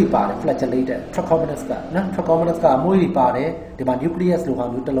အမွှေးတွေပါတယ် flagellated trichomonas ကနော် trichomonas ကအမွှေးတွေပါတယ်ဒီမှာ nucleus လိုဟာ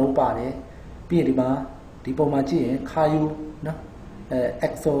မျိုးတစ်လုံးပါတယ်ပြီးရင်ဒီမှာဒီပုံမှာကြည့်ရင်ခါယူနော်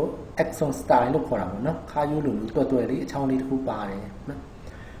exon style လို့ခေါ်တာပေါ့နော်ခါယူလိုမျိုးတွဲလေးအချောင်းလေးတစ်ခုပါတယ်နော်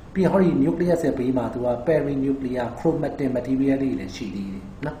ပြီးရင်ဟောဒီ nucleus ရဲ့ဘေးမှာသူက perinuclear chromatin material တွေလည်းရှိသေးတယ်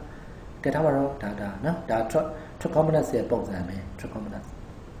နော်ကဲထားပါတော့ဒါနော်ဒါ trichomonas ရဲ့ပုံစံပဲ trichomonas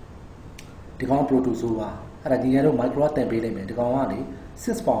ဒီကောင် protozoa အဲ့ဒါညီငယ်တို့ micro တင်ပေးလိုက်မယ်ဒီကောင်ကလေ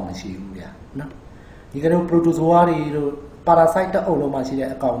 6 pound မရှိဘူးဗျာနော်ညီငယ်တို့ protozoa တွေတို့ parasite တအုပ်လုံးမှာရှိတဲ့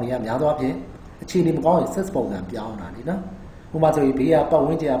အကောင်တွေကများသောအားဖြင့်အခြေအနေမကောင်းရင် 6 ပုံစံပြောင်းတာလေနော်ဥပမာဆိုရင်ဘေးကပတ်ဝ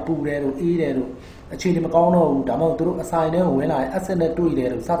န်းကျင်ကပူတယ်တို့အေးတယ်တို့အခြေအနေမကောင်းတော့ဘူးဒါမှမဟုတ်သူတို့အဆိုင်ထဲကိုဝင်လာရင် acid နဲ့တွေ့တယ်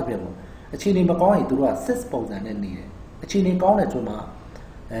လို့စသဖြင့်ပေါ့အခြေအနေမကောင်းရင်သူတို့က 6 ပုံစံနဲ့နေတယ်အခြေအနေကောင်းတယ်ဆိုမှ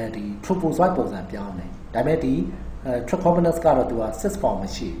ဒီ trophozoite ပုံစံပြောင်းတယ်ဒါပေမဲ့ဒီ trichomonas ကတော့သူက 6 form မ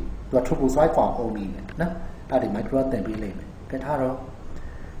ရှိဘူးသူက trophozoite form only ပဲနော်ဒါဒီ micro တင်ပေးလိုက်မယ်ကဲထားတော့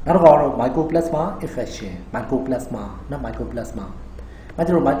နောက်တစ်ခါတော့ mycoplasma infection mycoplasma နော် mycoplasma အဲ့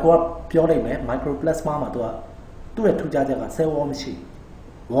ဒါတော့ micro ပြောလိုက်မယ် mycoplasma မှာသူ့ရဲ့ထူးခြားချက်က cell wall မရှိ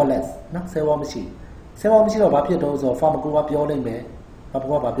wallless နော် cell wall မရှိ cell wall မရှိတော့ဘာဖြစ်တော့ဆိုတော့ pharmaco ကပြောလိုက်မယ်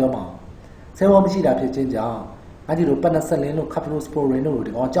pharmaco ကဘာပြောမှာ cell wall မရှိတာဖြစ်ခြင်းကြောင့်အဲ့ဒီလို penicillin တို့ cephalosporin တို့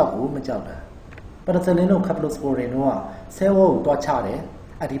ဒီကောင်ကြောက်ဘူးမကြောက်တာ penicillin တို့ cephalosporin တို့က cell wall ကိုတွားချတယ်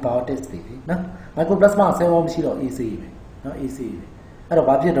antibiotics တွေနော် mycoplasma cell wall မရှိတော့ AC ပဲနော် AC ပဲအဲ့တော့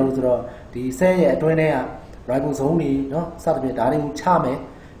ဘာဖြစ်တော့ဆိုတော့ဒီ cell ရဲ့အတွင်းထဲက ribosome တွေနော်စသဖြင့်ဒါတွေကိုချမယ်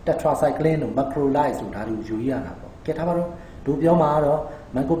tetracycline တို့ macrolide ဆိုဒါတွေကိုယူရတာပေါ့ကဲထားပါတော့တို့ပြောမှာတော့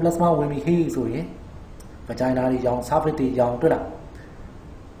mycoplasma ဝင်ပြီးဟေးဆိုရင် vagina တွေရောင် cervix တွေရောင်တွေ့လား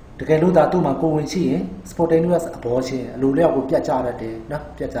တကယ်လို့ဒါသူ့မှာကိုဝင်ရှိရင် spontaneous abortion အလိုလျောက်ကိုပြတ်ကျရတယ်နော်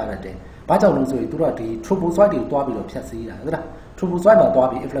ပြတ်ကျရတယ်ဘာကြောင့်လဲဆိုရင်သူတို့ကဒီ trophozoite တွေကိုတွားပြီးတော့ဖြတ်စည်းတာဟုတ်လား trophozoite မှာတွား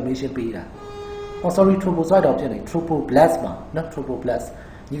ပြီး inflammation ပေးတာ sorry trophozoite တော့ဖြစ်နေ trophoblast မှာနော် trophoblast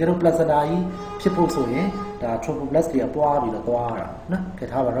ညီကတော့ placenta ကြီးဖြစ်ဖို့ဆိုရင်ဒါ trophoblast တွေကပွားပြီးတော့တွားတာနော်ကြည့်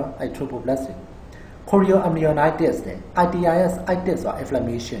ထားပါတော့အဲ trophoblast တွေ chorioamnionitis တဲ့ ITIS itis ဆိုတာ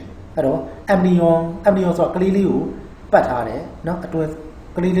inflammation အဲ့တော့ amnion ဆိုတာကလေးလေးကိုပတ်ထားတယ်နော်အတွင်း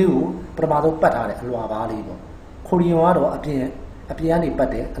ကလေးလေးကိုပထမဆုံးပတ်ထားတယ်အလွှာပါလေးပေါ့ chorion ကတော့အပြင်ကနေပတ်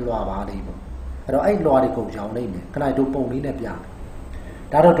တယ်အလွှာပါလေးပေါ့အဲ့တော့အဲ့လွှာတွေကိုရောင်လိုက်မယ်ခဏတို့ပုံလေးနဲ့ပြမယ်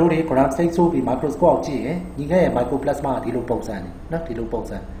ဒါတော့တို့တွေ gram state ဆိုပြီး microscope ကြည့်ရင်ညီငယ်ရဲ့ mycoplasma ဒီလိုပုံစံနေနော်ဒီလိုပုံ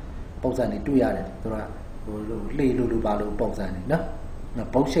စံတွေတွေ့ရတယ်သူကဟိုလှေလိုပါလို့ပုံစံနေနော်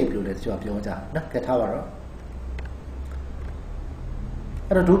ဘုတ် shape လို့လည်းကျွန်တော်ပြောကြနော်ကဲထားပါတော့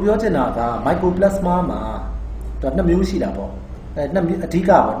အဲ့တော့တို့ပြောချင်တာက mycoplasma မှာသူက2မျိုးရှိတာပေါ့အဲအဓိ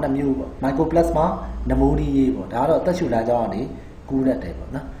ကပေါ့2မျိုးပေါ့ mycoplasma pneumoniae ပေါ့ဒါကတော့တက်ရှူလမ်းကြောင်းကနေကူးရတယ်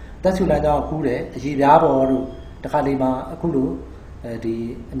ပေါ့နော်တက်ရှူလမ်းကြောင်းကူးတယ်အရေပြားပေါ်တို့တခါလေးမှာအခုလိုဒီ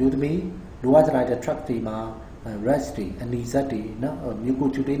အမျိုးသမီး lower genital tract တွေမှာ rash တွေအနီဇက်တွေနော်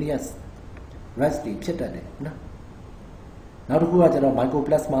mucocutaneous rash တွေဖြစ်တတ်တယ်နော်နောက်တစ်ခုကကျတော့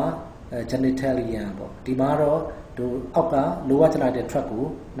mycoplasma genitalium ပေါ့ဒီမှာတော့တို့အောက်က lower genital tract ကို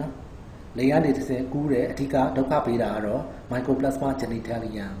နော်လေယာဉ်နေတစ်စင်ကူးတယ်အဓိကဒုက္ခပေးတာကတော့ mycoplasma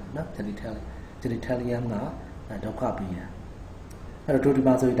genitalium နော် genitalium ကဒုက္ခပေးတာအဲ့တော့တို့ဒီ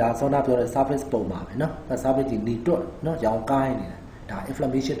မှာဆိုရင်ဒါဆောနာပြောတဲ့ surface ပုံပါပဲနော် surface ဒီနီတွတ်နော်ရောင်ကိုင်းနေတာဒါ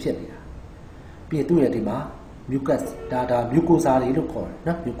inflammation ဖြစ်နေတာပြီးရင်သူ့ရဲ့ဒီမှာ mucus ဒါ mucosa တွေလို့ခေါ်တယ်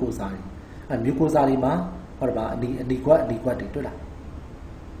နော် mucosa တွေအဲ mucosa တွေမှာဟောတယ်ပါအနီကွက်တွေတွေ့လား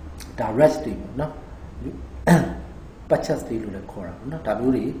ဒါ rash တွေနော် patches တွေလို့လည်းခေါ်တာနော်ဒါ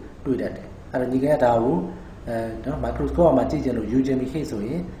မျိုးတွေတွေ့တတ်တယ်အဲ့တော့ညီကဒါကိုနော် microscope မှာကြည့်ကြလို့ UGM ခေတ်ဆိုရ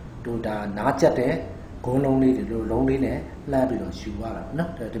င်တို့ဒါနားကျက်တဲ့ဂုံးလုံးလေးတွေလို့လုံးလေးနဲ့လှမ်းပြီးတော့ယူရတာနော်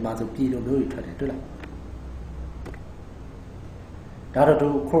ဒီမှာဆိုပြည်လိုမျိုးတွေထွက်တယ်တွေ့လားဒါတော့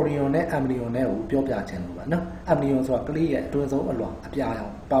တို့ chorion နဲ့ amnion နဲ့ကိုပြောပြချင်လို့ပါနော် amnion ဆိုတာကလေးရဲ့အတွင်းဆုံးအလွှာအပြာရော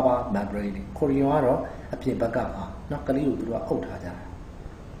င်ပါ membrane တွေ chorion ကတော့အပြင်ဘက်ကပါနော်ကလေးကိုသူတို့ကအုပ်ထားကြတာ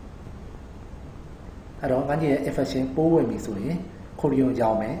အဲ့တော့ငါကြီးရဲ့ infection ပိုးဝင်ပြီဆိုရင် chorion ရော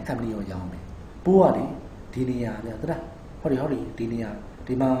င်မယ် amnion ရောင်မယ်ပိုးကလေဒီနေရာဗျာသလားဟောဒီဒီနေရာ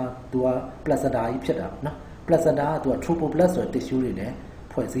ဒီမှာသူက placenta ကြီးဖြစ်တာနော် placenta ကသူက trophoblast ဆိုတဲ့ tissue တွေနဲ့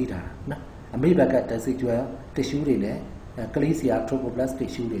ဖွဲ့စည်းတာနော်အမေဘက်က residual tissue တွေနဲ့ကလေးစီက trophoblast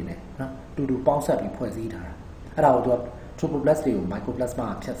tissue တွေနဲ့နော်တူပေါင်းဆက်ပြီးဖွဲ့စည်းထားတာအဲ့ဒါကိုသူက trophoblast တွေကို mycoplasma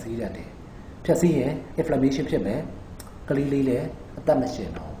ဖြတ်စည်းရတယ်ဖြတ်စည်းရင် inflammation ဖြစ်မယ်ကလေးလေးလည်းအသက်မရှင်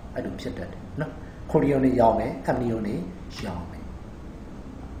တော့အဲ့လိုဖြစ်တတ်တယ်နော် chorion တွေရောင်မယ် amnion တွေရောင်မယ်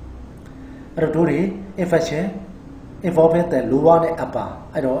အဲ့တော့တို့တွေ infection involving the lower နဲ့ upper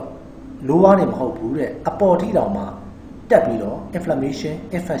အဲ့တော့ lower နဲ့မဟုတ်ဘူးတဲ့အပေါ်ထိတောင်မှတက်ပြီးတော့ inflammation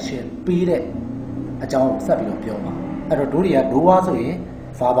infection ပြီးတဲ့အကြောင်းဆက်ပြီးတော့ပြောပါအဲ့တော့တို့တွေက lower ဆိုရင်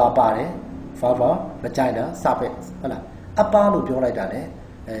vulva ပါတယ် vulva vagina cervix ဟုတ်လား upper လို့ပြောလိုက်တာလေ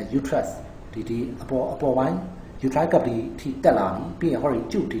uterus ဒီအပေါ်ပိုင်း uterine cavity ထိတက်လာပြီပြီးရင်ဟောဒီ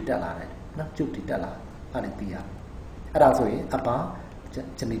ကျုပ်ထိတက်လာတယ်နော်ကျုပ်ထိတက်လာအဲ့ဒါသိရအဲ့ဒါဆိုရင် upper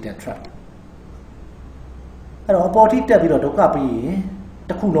genital tract အဲ့တော့အပေါ်ထိတက်ပြီးတော့ဒုက္ခပြီးရင်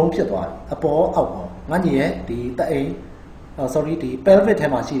တစ်ခုလုံးဖြစ်သွားတယ်အပေါ်အောက်ပေါ်ငါညီရဲ့ဒီတအိမ်sorry ဒီ pelvic ထဲ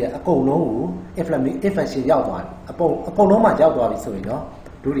မှာရှိတဲ့အကုန်လုံးကို infection ရောက်သွားတယ်အကုန်လုံးမှာရောက်သွားပြီဆိုရင်တော့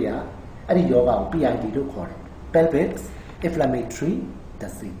တို့တွေကအဲ့ဒီယောဂကို PID လို့ခေါ်တယ် pelvic inflammatory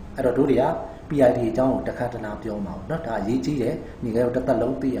disease အဲ့တော့တို့တွေက PID အကြောင်းကိုတစ်ခါတနာပြောမှာပေါ့နော်ဒါအရေးကြီးတယ်ညီကတို့တစ်သက်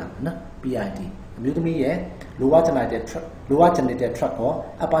လုံးသိရမယ်နော် PID အမျိုးသမီးရဲ့ lower genital tract ကို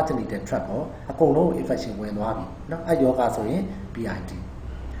upper genital tract ကိုအကုန်လုံး infection ဝင်သွားပြီနော်အဲ့ယောဂဆိုရင် PID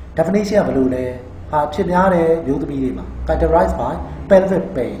definition ကဘယ်လိုလဲဟာဖြစ်များတဲ့မျိုးသမီးတွေမှာ characterized by pelvic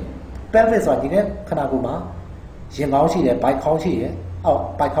pain pelvic ဆိုတာဒီနဲ့ခန္ဓာကိုယ်မှာရင်ခေါင်းရှိတယ် bite ခေါင်းရှိတယ်အောက်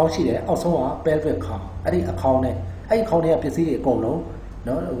bite ခေါင်းရှိတယ်အောက်ဆုံးက pelvic ခေါင်းအဲ့ဒီအခေါင်းနဲ့အဲ့ဒီခေါင်းတွေကပစ္စည်းတွေအကုန်လုံး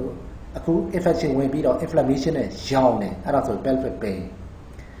နော်အခု infection ဝင်ပြီးတော့ inflammation နဲ့ရောင်တယ်အဲ့ဒါဆို pelvic pain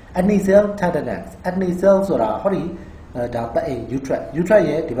anesal tenderness anesal ဆိုတာဟောဒီဒါတအိမ် uterus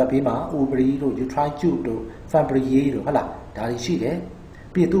ရဲ့ဒီဘက်ဘေးမှာ ovary တို့ uterine tube တို့ fimbriae တို့ဟုတ်လားဒါတွေရှိတယ်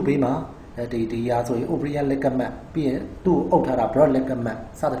ပြီးသူ့ဘေးမှာဒီရာဆိုရင် ovarian ligament ပြီးရင်သူ့အုပ်ထားတာ broad ligament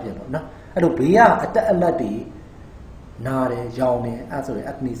စသဖြင့်ပေါ့နော်အဲ့လိုဘေးကအတက်အလက်တွေနားတယ်ရောင်တယ်အဲ့ဆိုရင်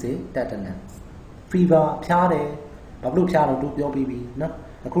anesal tenderness fever ဖျားတယ်ဘာလို့ဖျားတော့သူပြောပြီးပြီနော်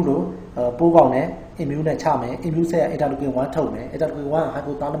အခုလိုပိုးကောင်နဲ့ immune နဲ့ချမယ် immune cell က interleukin 1 ထုတ်မယ် interleukin 1 က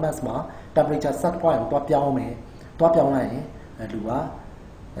hypothalamus မှာ temperature set point ကိုတွားပြောင်းမယ်တွားပြောင်းလိုက်ရင်လူက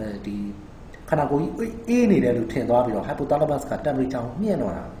ဒီခန္ဓာကိုယ်ကြီးအေးနေတယ်လို့ထင်သွားပြီးတော့ hypothalamus က temperature ကိုမြင့်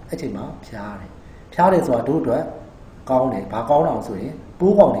တော့တာအဲ့ချိန်မှာဖျားတယ်ဆိုတာတို့အတွက်ကောင်းတယ်ဘာကောင်းအောင်ဆိုရင်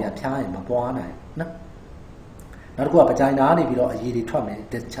ပိုးကောင်တွေကဖျားရင်မပွားနိုင်နော်နောက်တစ်ခုက vagina နေပြီးတော့အရည်တွေထွက်မယ်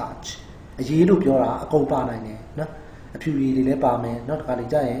discharge အရည်လို့ပြောတာအကုန်ပါနိုင်တယ်နော်အဖြူရည်တွေလည်းပါမယ်เนาะတခါလေ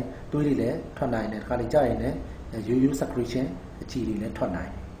ကြာရင်သွေးတွေလည်းထွက်နိုင်တယ်တခါလေကြာရင်လည်းရိုးရိုး secretion အချီတွေလည်းထွက်နို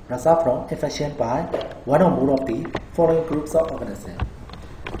င်တယ် result from infection by one or more of the following groups of organisms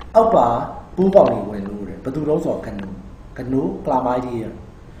အောက်ပါပိုးပေါင်တွေဝင်လို့တယ်ဘယ်သူတော့ဆိုကနူ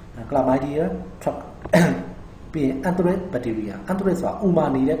chlamydia tract ပြီးရင် anthrax bacteria anthrax ဆိုတာဥမာ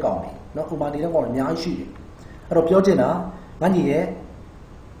နေတဲ့ကောင်တွေเนาะဥမာနေတဲ့ကောင်တွေအများကြီးရှိတယ်အဲ့တော့ပြောချင်တာငါညီရဲ့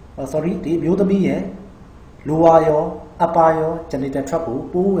sorry ဒီမျိုးသမီးရဲ့ lower ရော upper ရော genital tract ကို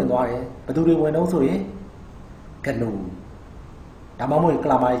ပိုးဝင်သွားတယ်ဘယ်သူတွေဝင်တော့ဆိုရင်ကနူဒါမှမဟုတ်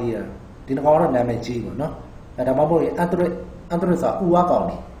chlamydia ဒီနှကောင်တော့နာမည်ကြီးပေါ့နော်အဲဒါမှမဟုတ် anthrax ဆိုတာဥဝါကောင်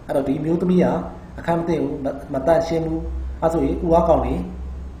တွေအဲ့တော့ဒီမျိုးသမီးကအခမ်းမသိဘူးမတန့်ရှင်းဘူးအဲဆိုရင်ဥဝါကောင်တွေ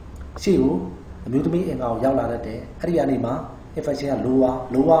ရှေ့ကိုအမျိုးသမီးအင်္ဂါကိုရောက်လာတတ်တယ်အဲ့ဒီကနေမှ infection က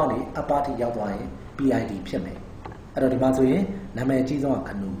lower နဲ့ upper ထိရောက်သွားရင် PID ဖြစ်မယ်အဲ့တော့ဒီမှာဆိုရင်နာမည်ကြီးဆုံးက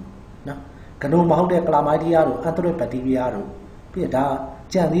ကနူနော်ကနူမဟုတ်တဲ့ chlamydia တို့ anthrax bacteria တို့ပြီးတော့ဒါ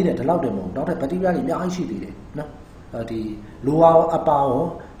ကြံသေးတယ်ဒီလောက်တည်းမဟုတ်နောက်ထပ် bacteria တွေအများကြီးရှိသေးတယ်နော်ဒီ lower upper ကို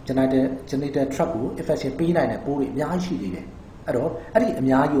genital tract ကို infection ပေးနိုင်တဲ့ပိုးတွေအများကြီးရှိသေးတယ်အဲ့တော့အဲ့ဒီအ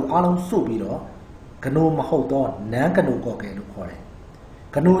များကြီးကိုအားလုံးစုပြီးတော့ကနူမဟုတ်တော့ non ကနူကော်ကယ်လို့ခေါ်တယ်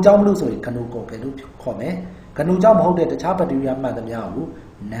ကနူကြောင့်မလို့ဆိုရင်ကနူကော်ကယ်လို့ခေါ်မယ်ကနူကြောင့်မဟုတ်တဲ့တခြား bacteria မှန်သမျှကို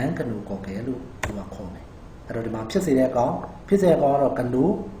non ကနူကော်ကယ်လို့ခေါ်မယ်အဲ့တော့ဒီမှာဖြစ်စေတဲ့အကောင်ကတော့က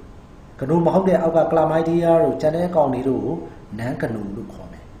နူမဟုတ်တဲ့အောက်က chlamydia တို့ကျန်တဲ့အကောင်တွေတို့ကို non ကနူလို့ခေါ်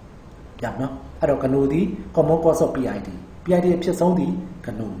မယ်ရပါနော်အဲ့တော့ကနူသည် common cause of PID ဖြစ်ဆုံးသည်က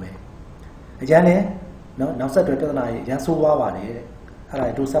နူပဲအကျန်းနဲ့နော်နောက်ဆက်တွဲပြဿနာရန်ဆိုးသွားပါတယ်တဲ့အဲ့ဒါ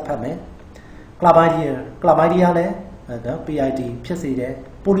တို့ဆက်ဖတ်မယ် chlamydia လည်းနော် PID ဖြစ်စေတယ်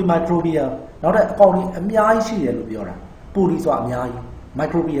polymicrobial နောက်တဲ့အကောင်တွေအများကြီးရှိတယ်လို့ပြောတာ poly ဆိုတာအများကြီး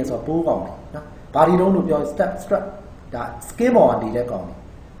microbial ဆိုတာပိုးကောင်တွေနော်ဘာတွေတုံးလို့ပြော strep ဒါ skin ပေါ်ကနေနေတဲ့ကောင်တွေ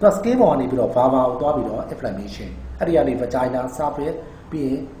သူက skin ပေါ်ကနေပြီးတော့ vulva ကိုသွားပြီးတော့ inflammation အဲ့ဒီကနေ vagina cervix ပြီးရ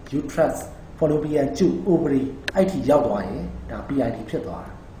င် uterus fallopian tube ovary အဲ့ဒီရောက်သွားရင်ဒါ PID ဖြစ်သွား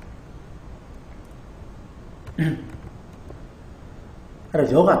တာအဲ့တော့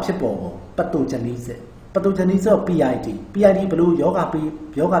ယောဂဖြစ်ပေါ်ပုံpathogenesis PID ဘယ်လိုယောဂ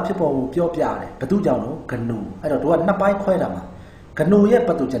ဖြစ်ပေါ်ပုံပြောပြတယ်ဘယ်သူကြောင့်လို့ကနူအဲ့တော့တို့ကနှစ်ပိုင်းခွဲတာမှာကနူရဲ့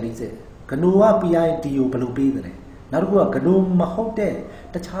pathogenesis ကနူက PID ကိုဘယ်လိုပေးတယ်လဲနောက်တစ်ခုကကနူမဟုတ်တဲ့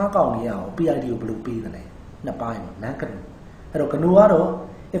တခြားကောင်တွေရော PID ကိုဘယ်လိုပေးတယ်လဲနှစ်ပိုင်းပေါ့နန်းကနူအဲ့တော့ကနူကတော့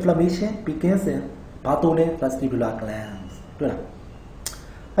inflammation begins in batholic vestibular glands တွေ့လား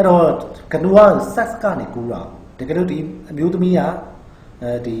အဲ့တော့ကနူက sex ကနေကူးတာတကယ်လို့ဒီအမျိုးသမီးက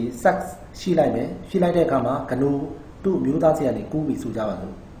ဒီ sex ရှိလိုက်တဲ့အခါမှာကနူသူ့အမျိုးသားစီကနေကူးပြီးဆိုကြပါ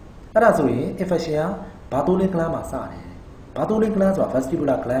စို့အဲ့ဒါဆိုရင် infection က batholic gland မှာစတယ်batholic gland ဆိုတာ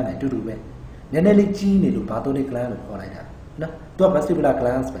vestibular gland နဲ့တူတူပဲနည်းနည်းလေးကြီးနေလို့ batholic gland လို့ခေါ်လိုက်တာ နော်သူက vestibular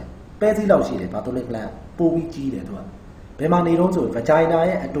glands ပဲစီလောက်ရှိတယ်ဘာလို့လဲ gland ပိုးပြီးကြီးတယ်သူကဘယ်မှာနေတော့ဆို vagina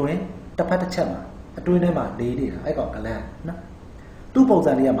ရဲ့အတွင်းတစ်ဖက်တစ်ချက်မှာအတွင်းထဲမှာနေနေတာအဲ့ကောင် gland နော်သူ့ပုံ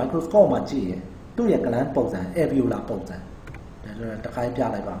စံလေးက microscope မှာကြည့်ရင်သူ့ရဲ့ gland ပုံစံ alveolar ပုံစံဒါဆိုတော့တစ်ခိုင်းပြ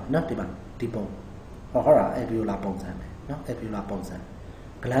လိုက်ပါမယ်နော်ဒီမှာဒီပုံဟုတ်လား alveolar ပုံစံပဲနော် alveolar ပုံစံ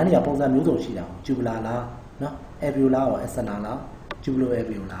gland တွေကပုံစံမျိုးစုံရှိတာ tubular လားနော် alveolar ရော external လား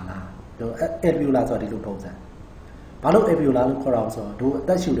tubulo-alveolar လားတို့ alveolar ဆိုတာဒီလိုပုံစံဘာလို့ alveolar လို့ခေါ်အောင်ဆိုတော့တို့အသ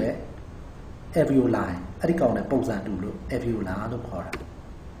က်ရှူတဲ့ alveoli အဲ့ဒီကောင်နဲ့ပုံစံတူလို့ alveolar လို့ခေါ်တာ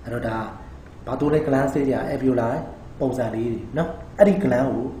အဲ့တော့ဒါဘာတို့လဲ gland ဆေးကြ alveoli ပုံစံလေးတွေနော်အဲ့ဒီ gland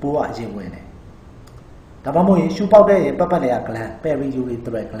ကိုပိုးကအရင်ဝင်တယ်ဒါမှမဟုတ်ရင်ရှူပေါက်တဲ့ပတ်ပတ်တွေက gland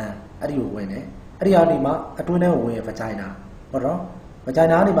periurethral gland အဲ့ဒီကိုဝင်တယ်အဲ့ဒီအနေမှာအတွင်းထဲကိုဝင်ရ vagina ဟုတ်တော့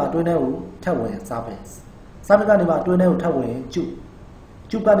vagina ကနေမှာအတွင်းထဲကိုထပ်ဝင် cervix ကနေမှာအတွင်းထဲကိုထပ်ဝင်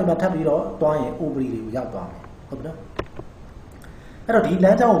ကျုပ်ကနေမှာထပ်ပြီးတော့တွားရင် ovary တွေကိုရောက်သွားမယ်ဟုတ်ပြီနော်အဲ့တော့ဒီလ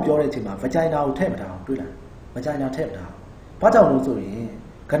မ်းကြောင်းကိုပြောတဲ့အချိန်မှာ vagina ကိုထည့်မထားအောင်တွေ့လား vagina ထည့်မထားဘာကြောင့်လို့ဆိုရင်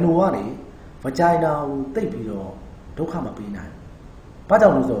ဂနိုကနေ vagina ကိုတိတ်ပြီးတော့ဒုက္ခမပေးနိုင်ဘာကြော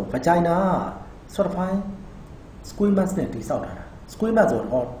င့်လို့ဆို vagina က certified squamous နဲ့တိဆောက်ထားတာ squamous ဆို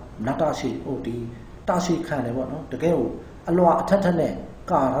တော့နာတာရှိဟိုဒီတာရှိခံတယ်ပေါ့နော်တကယ်ကိုအလွာအထက်ထက်နဲ့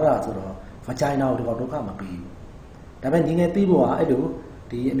ကာထားတာဆိုတော့ vagina ကိုဒီကောင်ဒုက္ခမပေးဘူးဒါပေမဲ့ညီငယ်သိဖို့ကအဲ့လို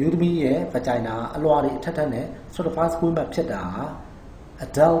ဒီအမျိုးသမီးရဲ့ vagina အလွာတွေအထက်ထက်နဲ့ certified squamous ဖြစ်တာ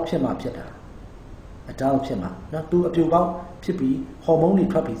adult ဖြစ်မှာဖြစ်တာ adult ဖြစ်မှာเนาะသူအပြူပေါက်ဖြစ်ပြီးဟော်မုန်းတွေ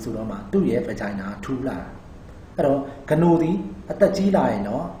ထွက်ပြီးဆိုတော့မှသူ့ရဲ့ vagina ထူလာအဲ့တော့ဂနိုသည်အသက်ကြီးလာရင်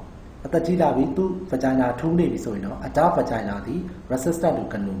တော့အသက်ကြီးလာပြီးသူ့ vagina ထူးနေပြီဆိုရင်တော့ adult vagina သည် resistant to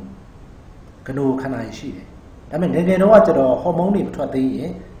ဂနိုခန္ဓာရှိတယ်ဒါပေမဲ့ငယ်ငယ်တော့ကျတော့ဟော်မုန်းတွေမထွက်သေးရ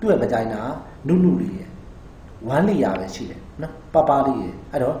င်သူ့ရဲ့ vagina နုလေးရယ်ဝမ်းလီယာပဲရှိတယ်เนาะပလေးရယ်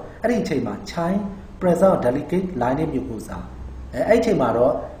အဲ့တော့အဲ့ဒီအချိန်မှာ child present delicate lining mucosaအဲ့အချိန်မှာ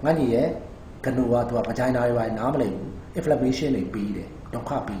တော့ငါကြီးရဲ့ဂနိုကသူက vagina တွေပါနားမလည်ဘူး inflammation တွေပြီးတယ်ဒုက္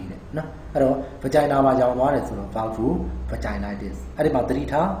ခပြီးတယ်နော်အဲ့တော့ vagina မှာကြောင်သွားတယ်ဆိုတော့ vulvovaginitis အဲ့ဒီမှာသတိ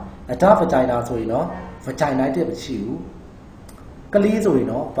ထား adult vagina ဆိုရင်တော့ vaginitis မရှိဘူးကလေးဆိုရင်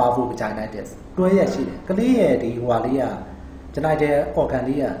တော့ vulvovaginitis တွဲရရှိတယ်ကလေးရဲ့ဒီဟိုဟာလေးက genital organ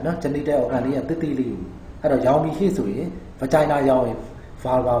လေးကနော် genital organ လေးကတိတိလေးကိုအဲ့တော့ရောင်ပြီးရှိဆိုရင် vagina ရောင်ရင်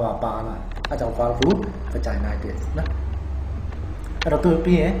vulva ပါလာအဲ့ကြောင့် vulvovaginitis နော်အဲ့တော့သူ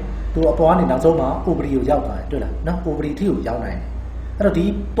ပြီးရင်သူအပေါ်ကနေနောက်ဆုံးမှာ ovary ကိုရောက်သွားတယ်တွေ့လားနော် ovary ထိကိုရောက်နိုင်တယ်အဲ့တော့ဒီ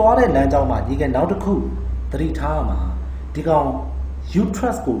သွားတဲ့လမ်းကြောင်းမှာညီကနောက်တစ်ခုသတိထားမှာဒီကောင်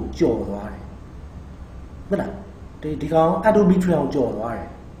uterus ကိုကျော်သွားတယ်ဟုတ်လားဒီကောင် endometrium ကိုကျော်သွားတယ်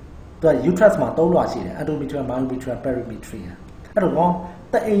သူက uterus မှာ၃လွှာရှိတယ် endometrium myometrium perimetrium အဲ့တော့ကောင်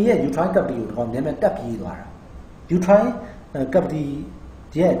တအိမ်ရဲ့ uterine cavity ကိုဒီကောင်မြန်မြန်တက်ပြေးသွားတာ uterine cavity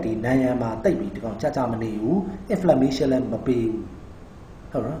ရဲ့ဒီနံရံမှာတိတ်ပြီးဒီကောင်ကြာမနေဘူး inflammation လည်းမပေးဘူး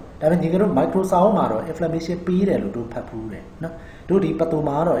ဟုတ်နော်ဒါပေမဲ့ညီကတော့ microsound မှာတော့ inflammation ပေးတယ်လို့တို့ဖတ်ဖူးတယ်နော်တို့ဒီပတို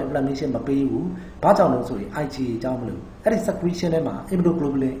မှာတော့ inflammation မပေးဘူးဘာကြောင့်လို့ဆိုရင် IgA အကြောင်းမလို့အဲ့ဒီ secretion ထဲမှာ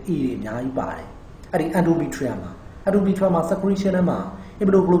immunoglobulin E တွေအများကြီးပါတယ်အဲ့ဒီ endometrium မှာ secretion ထဲမှာ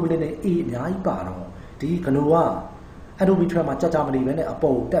immunoglobulin တွေ E အများကြီးပါတော့ဒီဂနိုက endometrium မှာကြာမနေပဲနဲ့အ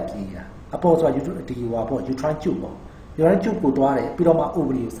ပေါ်တက်ပြေးတာအပေါ်ဆိုတာဒီဟိုပါပေါ့ uterine tube ပေါ့ uterine tube ကိုသွားတယ်ပြီးတော့မှ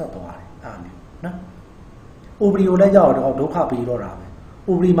ovary ကိုဆက်သွားတယ်အဲ့လိုနော် ovary ကိုလည်းရောက်တော့ဒုက္ခပေးတော့တာပဲ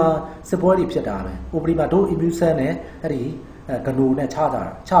ovary မှာစစ်ပွဲတွေဖြစ်တာပဲ ovary မှာတို့ immune cell နဲ့အဲ့ဒီဂနိုနဲ့ချတာ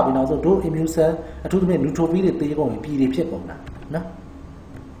ချပြီးနောက်ဆုံးတို့ immune cell အထူးသဖြင့် neutrophil တွေသေးကုန်ရင်ပြည်တွေဖြစ်ကုန်တာနော်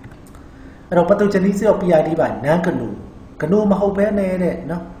အဲ့တော့ pathogenesis of PID ပါ non ဂနိုမဟုတ်ဘဲနဲ့တဲ့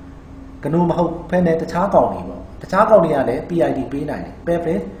နော်ဂနိုမဟုတ်ဘဲနဲ့တခြားကောင်တွေပေါ့တခြားကောင်တွေကလည်း PID ပေးနိုင်တယ်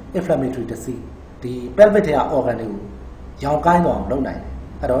pelvic inflammatory disease ဒီ pelvic ထဲက organ တွေကိုရောင်ကိုင်းအောင်လုပ်နိုင်တယ်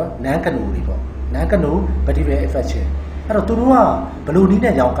အဲ့တော့ non ဂနိုတွေပေါ့ non ဂနို bacterial infectionအဲ့တော့သူတို့ကဘယ်လိုနည်း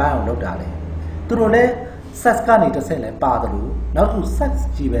နဲ့ရောင်ကိုင်းအောင်လုပ်တာလဲသူတို့လည်း sex ကနေတစ်ဆင့်လဲပါတယ်လို့နောက်တစ်ခု sex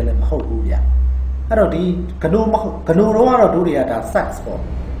ကြီးပဲလည်းမဟုတ်ဘူးဗျအဲ့တော့ဒီဂနိုတော့ကတော့တို့တွေကဒါ sex ပေါ့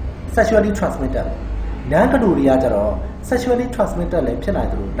sexually transmitted non ဂနိုတွေကကျတော့ sexually transmitted လည်းဖြစ်နိုင်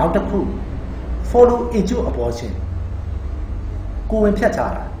တယ်လို့နောက်တစ်ခု follow age abortion ကိုဝင်ဖြတ်ချ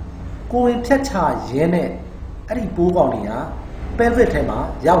တာကိုဝင်ဖြတ်ချရင်းနဲ့အဲ့ဒီပိုးကောင်တွေက pelvic ထဲမှာ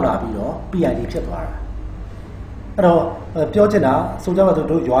ရောက်လာပြီးတော့ PID ဖြစ်သွားတာအဲ့တော့ပြောချင်တာဆိုကြပါစို့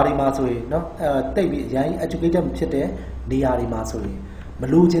တို့ရွာတွေမှာဆိုရင်เนาะတိတ်ပြီးအရင် educated ဖြစ်တဲ့နေရာတွေမှာဆိုရင်မ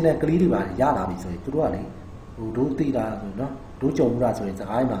လို့ခြင်းတဲ့ကလေးတွေပါရလာပြီဆိုရင်သူတို့ကလေဟိုတို့သိတာဆိုเนาะတို့ကြုံမှုတာဆိုရင်စ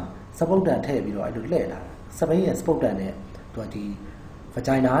ကိုင်းမှာစပုတ်တန်ထည့်ပြီးတော့အဲ့လိုလှည့်လာစပိန်ရဲ့စပုတ်တန်နဲ့သူကဒီ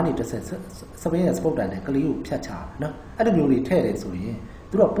vagina ကနေတစ်ဆက်စပိန်ရဲ့စပုတ်တန်နဲ့ကလေးကိုဖြတ်ချတာเนาะအဲ့လိုမျိုးတွေထည့်တယ်ဆိုရင်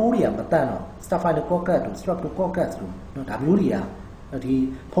သူတို့ပိုးတွေကမတန့်တော့ staphylococcus တို့ streptococcus တို့เนาะဒါမျိုးတွေကဒီ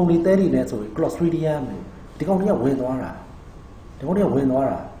ဖုန်တွေသဲတွေနဲ့ဆိုရင် clostridium တို့ဒီကောင်တွေကဝင်သွားတာ don't know when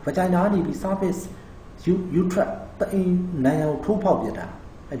or vagina need surface you trap the in now two pop yet.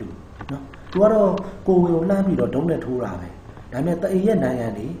 I do. No, to our go will land or don't let two rave. I met the A and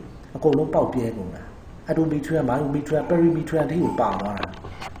Nayani, a go no pop piegona. I don't be true, my be trap, bury me trap, he will power.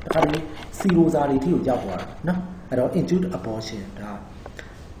 The carry see those are the two jaguar. No, I don't injure a portion.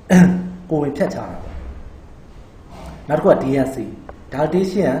 Go in Petar. Not what DSC.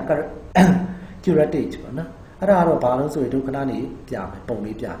 Daldacia curatage. I don't know about so it took an annie, jam,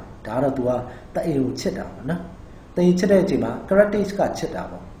 pony jam. Dara to a the cheddar. The cheddar jima, curatage got cheddar.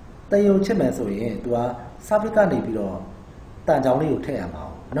 The old chimney so in to a Sabricani below. That's only you tell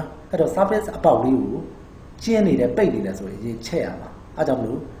about. No, I don't surface about you. Jenny the baby that's what you chair. I don't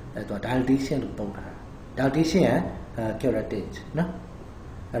know that what Daldician to both her. Daldician curatage. No,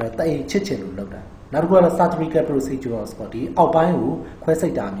 I don't take chicken look at. Not well a surgical procedure for the albino, quasi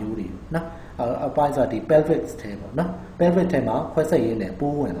damn you. No, albino the pelvic table. No, pelvic table, quasi in a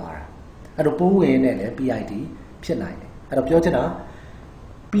boo and mara. I don't boo in a PID, Pinine. I don't Piogena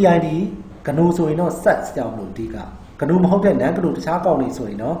PID, canoe so in sex down no diga. Canoe hope and Nagro to chap only so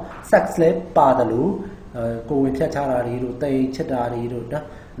sex slip, Badalu, go with Chachari, they Chedari,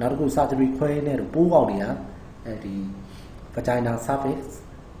 not go surgery queen and a boo on the vagina surface.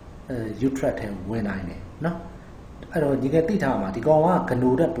 You treat him when I know. No, I don't get the time. The go on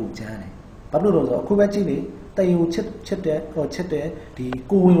canoe that put Johnny. But those are Kubachini, they will chit there or chit there, the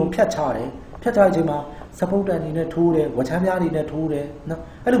going on Piachari, Piachajima, support and in a tour, what I'm in a tour. No,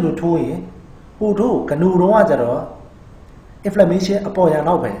 I don't go to it. Who do canoe roger? Inflammation upon an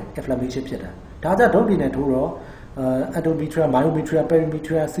open, inflammation pitter. Tata don't in a tour, I don't betray my own betray,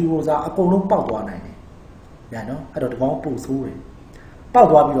 perimeter, see was a column pop one. Yeah, no, I don't want to pull it.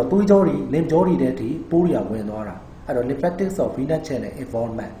 Powder two jolly, name jolly daddy, Puria Wenora, at the reflectors of Vina channel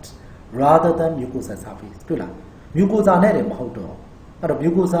involvement, rather than mucosa surface. Tula. Mucosa net hodo. At a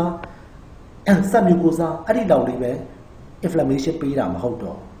mucosa and some mucosa, I did not inflammation pira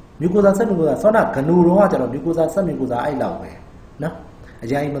hodo. Mucosa, some mucosa, sona canoe water, mucosa, some mucosa, I love it. No, a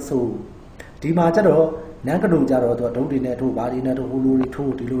giant so. Dimajaro, Nagado Jaro, don't in to body net, who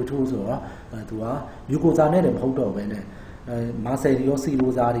to the tools or to a mucosa net hodo when. Masario, see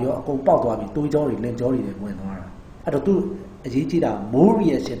Rosario, go Pau, two jolly, name jolly, when I don't do a Gita, more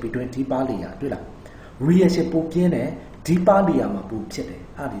reaction between Tipalia, Dula. Reaction Pukine, Tipalia, Mapu Chete,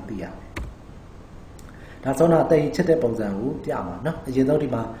 Aditia. That's on a day Chete Ponzau, Yama, no, a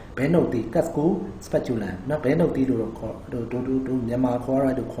Gedodima, Penalty, Casco, Spatula, no penalty to Yama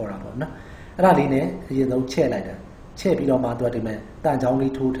Cora to Cora, no. Radine, you know, chair like that. Chair below my daughter, that's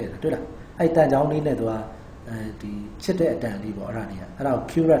only two tail. I did only network. The chit at Dandy or Rania, around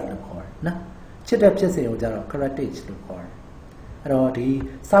curate the core. No, chit up just a curatage the core. Around the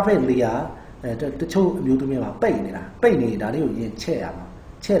Savelia, the two you to me about Painny, that you in chair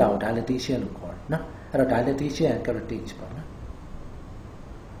out dilatation of core. No, around dilatation and curatage.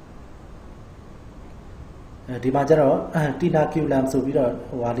 The Majaro, Tina Culam so we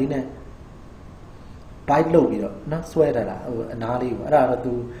don't Waline. Bite low, not swear that an alley, rather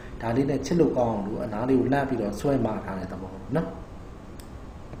to Dalina Chiluk on, an alley will not be or swear mark at the moment. No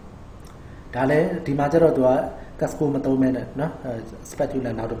Dale, the Major to a Casco Matomen, no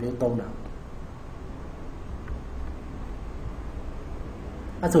spatula out of your tona.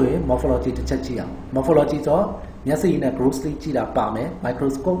 As a morphology to Chachia, morphology or Yassi in a grossly chida palme,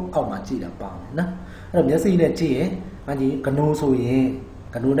 microscope or machida palme. No, Yassi in a chie, and you canoe so ye,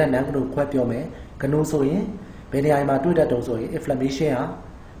 canoe and Nagro quite your me. Canoe so in, Penny I might do that also, inflammation,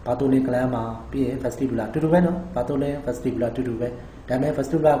 Patole Clama, P. vestibular to the veno, Patole vestibular to the way, Dame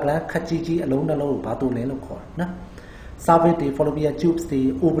vestibular gland, Kachiji alone, Patole local. Savate, follow me a tubes,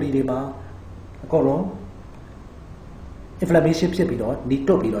 the Ubridima, Coro, inflammation shipidor, need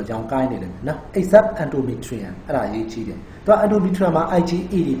to be or young kind, except endometrium, I cheated. To endometrium,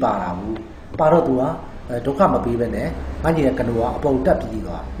 IG 80 Paradua, Dokama Bivene, Anya Canoa, about that.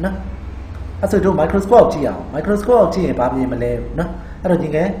 I said to microscope, Baby Malay, no, I don't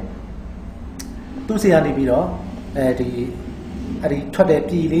think to see any video, the Trade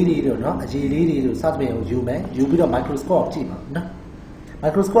P lady, no, a G lady to Saturday, you be a microscope, no.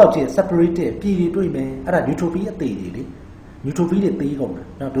 Microscope separated P to me, and a neutropy a tea, neutropy a tea on,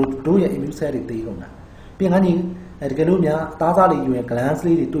 not do your immune cell tea on. Being any at Galumia, Tazali, you a glance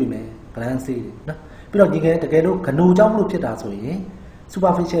lady to me, glance lady, no. But you get the Galo canoe jump looked at us,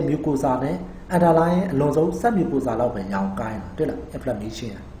 superficial mucosa, and a line alone, some mucosa love and young kind,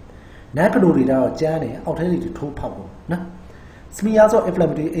 inflammation. Natural reader, Journey, alternative to power. Smears of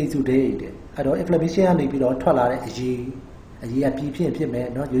inflammatory aids today. I don't inflammation, maybe or tolerate a year PP and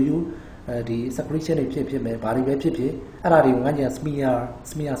PM, not you, ဒီ secretion တွေဖြစ်မယ်ဘာတွေပဲဖြစ်အဲ့ဒါတွေကိုငါကြီး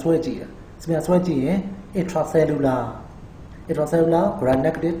smear ဆွဲကြည့်တာ smear ဆွဲကြည့်ရင် intracellular gram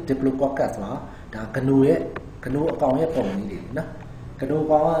negative diplococcus ဆိုတာဒါကနိုအကောင်ရဲ့ပုံလေးတွေနော်ကနို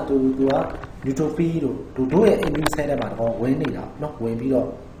ကောင်ကသူက neutrophil တို့ရဲ့ immune cell ထဲမှာတော့ဝင်နေတာနော်ဝင်ပြီးတော့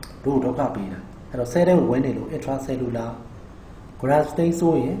တို့ဒုက္ခပေးတာအဲ့တော့ cell တွေကိုဝင်နေလို့ intracellular gram stain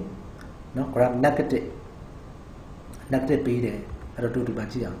ဆိုရင်နော် gram negative ပေးတယ်အဲ့တော့တို့ဒီမှာ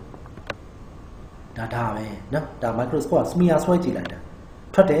ကြည့်အောင်ဒါပဲနော်ဒါ microscope smear ဆွဲကြည့်လိုက်တာ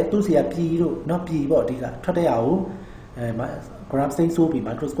ထွက်တယ်သူစီကပြည်တို့နော်ပြည်ပေါ့အဓိကထွက်တဲ့ဟာကိုgram stain ဆိုပြီး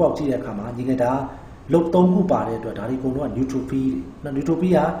microscope ကြည့်တဲ့အခါမှာညီငယ်ဒါလုတ်3ခုပါတဲ့အတွက်ဒါတွေအကုန်လုံးက neutrophil တွေနော်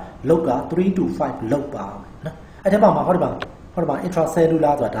neutrophil ကလုတ်က3 to 5လုတ်ပါနော်အဲ့ဒီမှာဟောဒီမှာ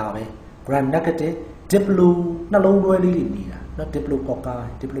intracellular ဆိုတာဒါပဲ gram negative diplo နှလုံးတွဲလေးတွေနေတာနော်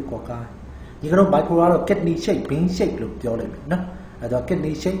diplococci ညီကတော့ micro ကတော့ kidney shape bean shape လို့ပြောလိုက်မယ်နော်အဲ့တော့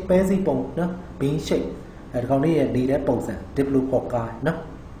kidney shape ပဲစီပုံနော် bean shape အဲ့ဒီကောင်လေးရဲ့နေတဲ့ပုံစံ diplococci နော်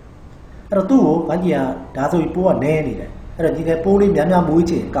အဲ့တော့သူ့ကိုငါကြီးကဒါဆိုပြီးပိုးကနဲနေတယ်အဲ့တော့ညီကပိုးလေးများမွေး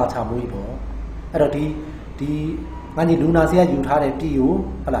ချင်ကာချမွေးပေါ့အဲ့တော့ဒီငါကြီးလူနာစီကယူထားတဲ့ပြည်ကို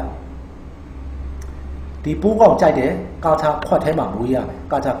ဟုတ်လားဒီပိုးကောင်ကြိုက်တယ်ကာချခွက်ထဲမှာမွေးရမယ်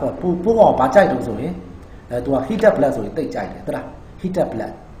ကာချခွက်ပိုးကောင်ဘာကြိုက်လို့ဆိုရင်သူက heated blood ဆိုရင်တိတ်ကြိုက်တယ်ဟုတ်လား heated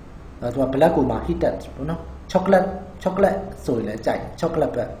blood သူက blood ကိုမှ heated ပေါ့နော် chocolate ဆိုရင်လည်းကြိုက်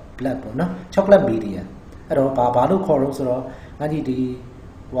chocolate blood ပေါ့နော် chocolate medium အဲ့တော့ဘာလို့ခေါ်လို့ဆိုတော့ငါကြီးဒီ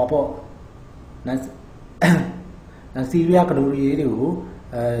ဟိုပေါ့စီးရီးယားကလိုရီတွေကို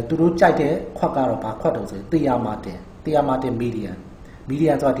သူတို့ကြိုက်တဲ့ခွက်ကတော့ဘာခွက်တုံးဆိုရင်တေယာမာတင်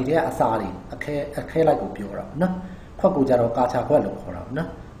medium ဆိုတာဒီတဲ့အစာတွေအခဲလိုက်ကိုပြောတာနော်ခွက်ကိုကြတော့ကာချာခွက်လို့ခေါ်တာနော်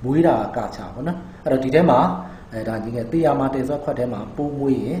မွေးတာကာချာပေါ့နော်အဲ့တော့ဒီထဲမှာဒါကြီးကတေယာမာတင်ဆိုခွက်ထဲမှာပိုး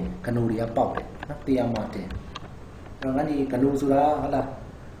မွေးရင်ကနိုတွေကပေါက်တယ်နော်တေယာမာတင်အဲ့တော့ငါဒီကနိုဆိုတာဟုတ်လား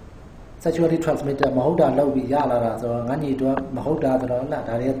sexually transmitted မဟုတ်တာလောက်ပြီးရလာတာဆိုတော့ငါညီတော့မဟုတ်တာဆိုတော့ဟုတ်လား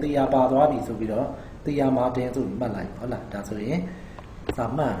ဒါတွေကတေယာပါသွားပြီဆိုပြီးတော့တေယာမာတင်ဆိုပြီးမှတ်လိုက်ဟုတ်လားဒါဆိုရင်စာ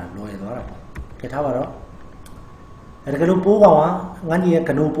မှတ်တာလွယ်သွားတာပေါ့ကြည့်ထားပါတော့အဲ့ဒါကလို့ပိုးကောင်ကငါညီရဲ့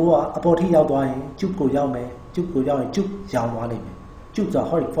ကနိုပိုးကအပေါ်ထိရောက်သွားရင်ကျုပ်ကိုရောက်မယ်ကျုပ်ကိုရောက်ရင်ကျုပ်ရောင်သွားလိမ့်မယ်ကျုပ်ဆို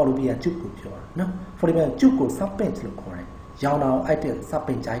ဟောဒီ phobia ကျုပ်ကိုပြောတာနော် phobia ကျုပ်ကို serpent လို့ခေါ်တယ်ရောင်တာကို itis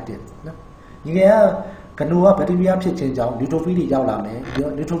serpentitis နော်ညီကကနိုကဘက်တီးရီးယားဖြစ်ခြင်းကြောင့် neutrophil တွေရောက်လာမယ်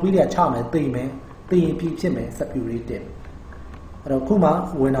neutrophil တွေကချမယ်သိရင်ပြီးဖြစ်မယ် suppurative အဲ့တော့ခုမှ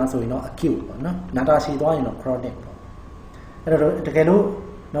ဝင်တာဆိုရင်တော့ acute ပေါ့နော်နာတာရှည်သွားရင်တော့ chronic ပေါ့အဲ့တော့တကယ်လို့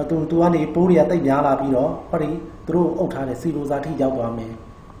တော့သူကနေပိုးတွေကတိတ်များလာပြီးတော့ဟောဒီသူတို့အုပ်ထားတဲ့စီရိုဇာထိရောက်သွားမယ်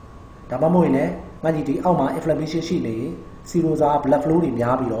ဒါမှမဟုတ်ရင်လည်းငါကြီးဒီအောက်မှာ inflammation ရှိနေစီရိုဇာ blood flow တွေ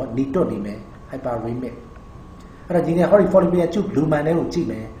များပြီးတော့နီတွတ်နေမယ် hyperemic အဲ့တော့ဒီနေ့ဟောဒီ follicular tube လူမှန်တဲ့ကိုကြည့်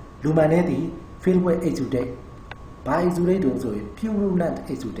မယ်လူမှန်တဲ့ဒီ filled with exudate ဘာ exudate တုံးဆိုရင် purulent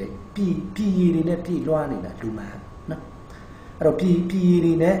exudate ပြည်ရည်တွေနဲ့ပြည်လွှားနေတာလူမှန်နော်အဲ့တော့ပြည်ရည်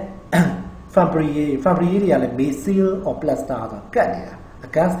တွေနဲ့ Fabry တွေကလည်း mesil or plaster ဆိုတာကတ်နေတာ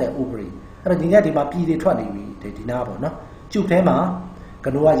against the ovary အဲ့တော့ဒီကဒီမှာပြည်တွေထွက်နေပြီဒီနားပေါ့နော်ကျုပ်ထဲမှာက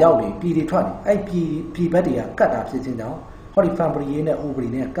နိုကရောက်နေပြည်တွေထွက်နေအဲ့ပြည်ဘက်တွေကကတ်တာဖြစ်ခြင်းကြောင့်ဟောဒီ Fabry နဲ့ ovary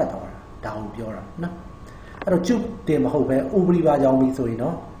နဲ့ကတ်သွားတာဒါကိုပြောတာနော်အဲ့တော့ကျုပ်တင်မဟုတ်ပဲ ovary ပါရောက်ပြီဆိုရင်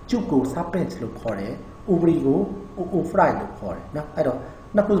နော်ကျုပ်ကို serpent လို့ခေါ်တယ် ovary ကို oophrite လို့ခေါ်တယ်နော်အဲ့တော့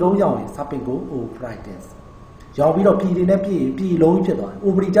နှစ်ခုလုံးရောက်ရင် serpent ကို oophrite ရောက်ပြီးတော့ပြည်တွေနဲ့ပြည်လုံးဖြစ်သွားတယ်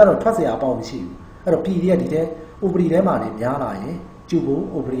ovary ကြတော့ထွက်เสียအပေါက်မရှိဘူးအဲ့တော့ပြည်တွေကဒီထဲ ovary ထဲမှာနေများလာရင်ကျုပ်ကို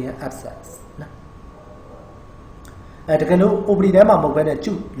ovarian abscess နော်တကယ်လို့ ovary ထဲမှာမဟုတ်ဘဲနဲ့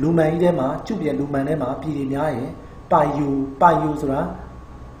ကျုပ်လူမှန်ကြီးထဲမှာကျုပ်ရဲ့လူမှန်ထဲမှာပြည်တွေများရင်ပါယူဆိုတာ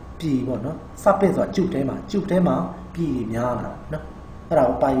ပြည်ပေါ့နော် serpent ဆိုတာကျုပ်ထဲမှာပြည်တွေများလာနော်အဲ့ဒါ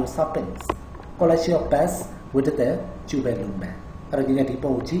ကို bio serpent collection of pus with the tubal lumen အဲ့တော့ဒီ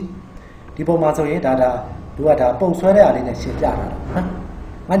ပုံကြည့်ဒီပုံမှာဆိုရင်ဒါသူကဒါပုံဆွဲတဲ့အားလေးနဲ့ရှင်းပြတာနော်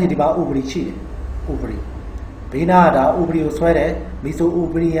ငါညီဒီမှာ ovary ရှိတယ် ovary ဘေးနာကဒါ ovary ကိုဆွဲတယ် meso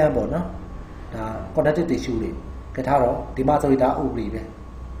ovarian ပေါ့နော်ဒါ connective tissue တွေကထားတော့ဒီမှာဆိုရင်ဒါ ovary ပဲ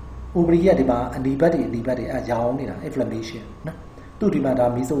ovary ကဒီမှာအနီးဘက်တွေအရောင်နေတာ inflammation နော်သူ့ဒီမှာဒါ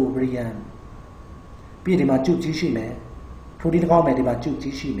meso ovarian ပြီးဒီမှာကျုပ်ကြီးရှိမယ် protein ကောင်းမယ်ဒီမှာကျုပ်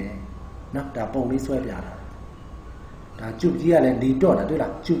ကြီးရှိမယ်နော်ဒါပုံလေးဆွဲပြတာဒါကျုပ်ကြီးကလည်းလီတော့တာတွေ့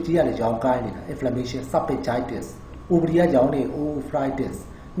လားကျုပ်ကြီးကလည်းရောင်ကိုင်းနေတာ inflammation serpigitis ovary ကရောင်နေ oophrite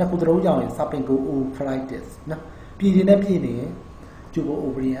နှစ်ခုသလုံးရောင်ရင် serpent ကို oophrite နော်ပြည်နေကျုပ်ကို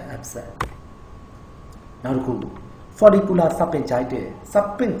ovarian abscess နောက်တစ်ခု follicular serpigitis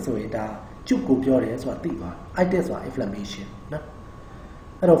serpent ဆိုရင်ဒါကျုပ်ကိုပြောတယ်ဆိုတာသိသွား itis ဆိုတာ inflammation နော်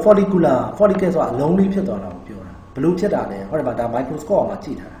အဲ့တော့ follicle ဆိုတာအလုံးလေးဖြစ်သွားတာကိုပြောတာဘလို့ဖြစ်တာလဲဟောဒီမှာဒါ microscope မှာကြ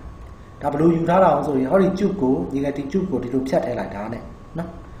ည့်ထားတာဒါဘလို့ယူထားတာအောင်ဆိုရင်ဟောဒီကျုပ်ကိုညီကဒီကျုပ်ကိုဒီလိုဖြတ်ထဲလိုက်တာနဲ့နော်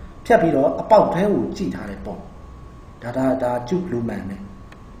ဖြတ်ပြီးတော့အပေါက်ထဲကိုကြည့်ထားတဲ့ပုံဒါကျုပ်လူမှန်နဲ့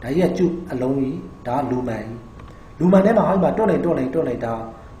ဒါကြီးကကျုပ်အလုံးကြီးဒါလူမှန်ထဲမှာဟိုမှာတွန့်လိုက်ဒါ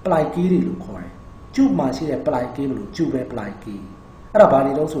ပလိုက်ကီးတွေလို့ခေါ်တယ်ကျုပ်မှာရှိတဲ့ပလိုက်ကီးမလို့ကျုပ်ပဲပလိုက်ကီးအဲ့ဒါဘာ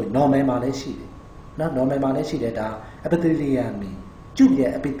တွေလို့ဆိုရင် normal မှာလည်းရှိတယ်နော် normal မှာလည်းရှိတယ်ဒါ epithelium မီကျုပ်ရဲ့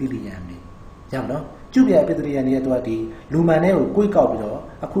epithelium မီရအောင်နော်ကျုပ်ရဲ့ epithelium ရဲ့တော့ဒီလူမှန်ထဲကိုကိုယ်ကောက်ပြီးတော့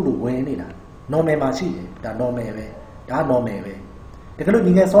အခုလိုဝင်နေတာ normal မှာရှိတယ်ဒါ normal ပဲဒါ normal ပဲတကယ်လို့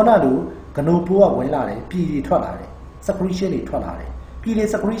ညီငယ်စောနာလို့ကနိုပိုးကဝင်လာတယ်ပြည်တွေထွက်လာတယ် secretion တွေထွက်လာတယ်ပြည်တွေ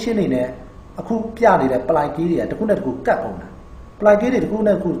secretion တွေနဲ့အခုပြနေတဲ့ ply key တွေကတခုနဲ့တခုကတ်ကုန်တာ ply key တွေတခု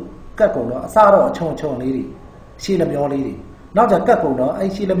နဲ့တခုကတ်ကုန်တော့အစားတော့အချုံလေးတွေရှည်လမျောလေးတွေနောက်ကျကတ်ကုန်တော့အဲ့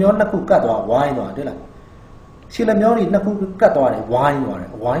ရှည်လမျောနှစ်ခုကတ်သွားဝိုင်းသွားတွေ့လားရှည်လမျောတွေနှစ်ခုကတ်သွားတယ်ဝိုင်းသွားတယ်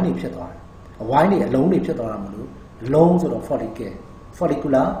အဝိုင်းတွေဖြစ်သွားတယ်အဝိုင်းတွေအလုံးတွေဖြစ်သွားတာမလို့အလုံးဆိုတော့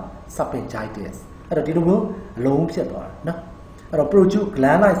follicular submeningitis အဲ့တော့ဒီလိုမျိုးအလုံးဖြစ်သွားတာနော်အဲ့တော့ produce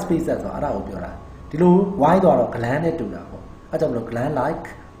gland like spaces ဆိုတာအဲ့ဒါကိုပြောတာဒီလိုဝိုင်းသွားတော့ gland နဲ့တူတာပေါ့အဲ့ကြောင့်မလို့ gland like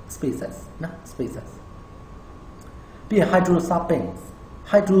spaces နော် spaces ပြီး hydrosapens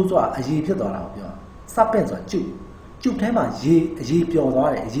hydro ဆိုတာအရေဖြစ်သွားတာကိုပြော sapens ဆိုတာကျုပ်ထဲမှာအရေပျော်သွား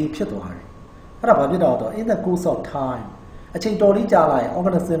တယ်အရေဖြစ်သွားတယ်အဲ့ဒါဘာဖြစ်တော့ in the course of time အချိန်တော်လေးကြာလာရင်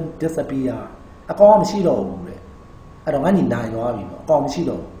organism disappear အကောင်မရှိတော့ဘူးတဲ့အဲ့တော့ငါညီနိုင်သွားပြီပေါ့အကောင်မရှိ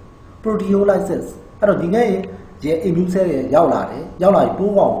တော့ proteolysis အဲ့တော့ဒီငယ်ရဲ့ immune cell တွေရောက်လာပြီး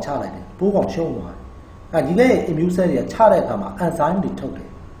ပိုးကောင်ချလိုက်တယ်ပိုးကောင်ရှုံးသွားတယ်အဲ့ဒီငယ်ရဲ့ immune cell တွေချတဲ့အခါမှာ enzyme တွေထုတ်တယ်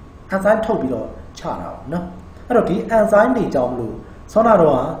enzyme ထုတ်ပြီးတော့ချတာပေါ့နော်အဲ့တော့ဒီ enzyme တွေကြောင့်မလို့ဆောနာ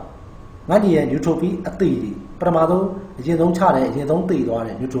တော့ငါညီရဲ့ neutrophil အသေးတွေပထမဆုံးအရင်ဆုံးချတယ်အရင်ဆုံးသေသွားတ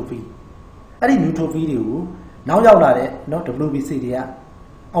ယ် neutrophil အဲ့ဒီ neutrophil တွေကိုနောက်ရောက်လာတဲ့နော် WBC တွေက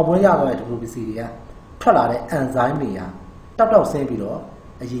အောင်ပွဲရသွားတဲ့ WBC တွေကထွက်လာတဲ့ enzyme တွေကတောက်ဆင်းပြီးတော့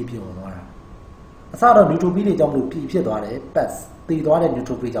အရေးပြောသွားတာအစတော့ neutrophil တွေကြောင့်မလို့ပြည်ဖြစ်သွားတယ် PES သေသွားတဲ့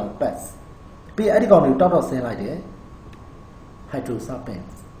neutrophil ကြောင့် PES ပြီးအဲ့ဒီကောင်တွေကိုတောက်ဆင်းလိုက်တယ်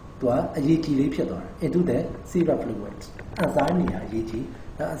hydrosapens သူကအရေးကြီးလေးဖြစ်သွားတယ် into the cerebral fluid enzyme တွေကအရေးကြီး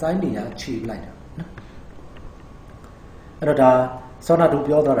ဒါ enzyme တွေကခြေလိုက်တာနော်အဲ့တော့ဒါစောနာတို့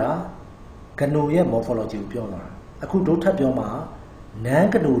ပြောသွားတာကနိုရဲ့ morphology ကိုပြောသွားတာအခုတို့ထပ်ပြောမှာ non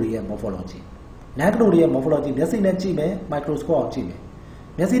ကနိုတွေရဲ့ morphology non ကနိုတွေရဲ့ morphology မျက်စိနဲ့ကြည့်မယ် microscope အောင်ကြည့်မယ်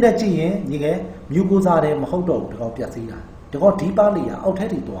မျက်စိနဲ့ကြည့်ရင်ညီငယ် mucosa တွေမဟုတ်တော့ဘူးဒီကောင်ပြတ်စည်းတာဒီကောင် deeper layer အောက်ထဲ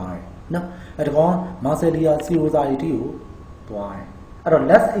ထိသွားတယ်နော်အဲ့ဒီကောင် marcellia serosa တွေထိကိုသွားတယ်အဲ့တော့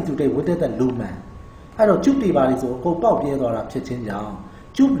less exudate with the lumen အဲ့တော့ကျုပ်တွေပါလေဆိုအကုန်ပေါက်ပြဲသွားတာဖြစ်ချင်းကြောင့်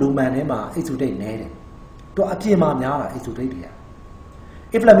ကျုပ် lumen ထဲမှာ exudate နည်းတယ်သူအပြင်မှာများတာ exudate တွေက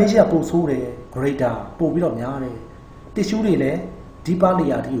inflammation ကပိုဆိုးတယ် greater ပိုပြီးတော့များတယ် tissue တွေလည်း deeper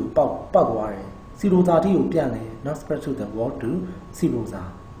layer ထိကိုပေါက်သွားတယ် serosa ထိကိုပြန့်တယ် not spread to the wall to serosa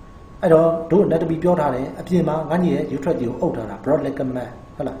အဲ့တော့တို့ anatomy ပြောထားတယ်အပြင်မှာငါညီရဲ့ uterus ကိုအုပ်ထားတာ broad ligament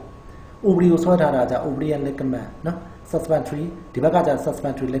ဟုတ်လား ovary ကိုဆွဲထားတာじゃ ovarian ligament နော် suspensory ဒီဘက်ကじゃ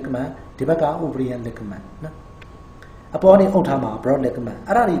suspensory ligament ဒီဘက်က ovarian ligament နော်အပေါ်နေအုပ်ထားမှာ broad ligament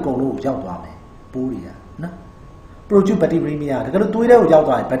အဲ့ဒါတွေအကုန်လုံးကိုရောက်သွားမယ်ပိုးတွေကနော် produce bacteremia တကယ်လို့သွေးထဲကိုရောက်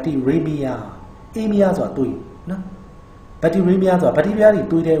သွားရင် bacteremia emia ဆိုတာသွေးနော် bacteremia ဆိုတာ bacteria တွေ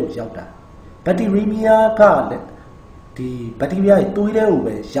သွေးထဲကိုရောက်တာ bacteremia ကလည်းဒီ bacteria တွေသွေးထဲကို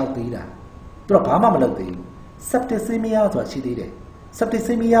ပဲရောက်သေးတာသူကဘာမှမလုပ်သေးဘူး septicemia ဆိုတာရှိသေးတယ်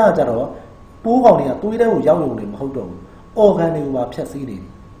septicemia ကကြတော့ပိုးကောင်တွေကသွေးထဲကိုရောက်ရုံနဲ့မဟုတ်တော့ဘူး organ တွေကိုပါဖျက်ဆီးနေတယ်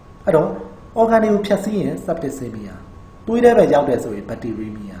အဲ့တော့ organ တွေကိုဖျက်ဆီးရင် septicemia သွေးထဲပဲရောက်တယ်ဆိုရင်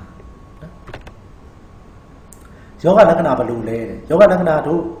bacteremia ယောဂလက္ခဏာဘယ်လိုလဲယောဂလက္ခဏာ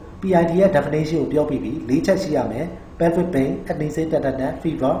တို့ PID ရဲ့ definition ကိုပြောပြီးပြီ၄ချက်ရှိရမယ် pelvic pain adnexal tetanus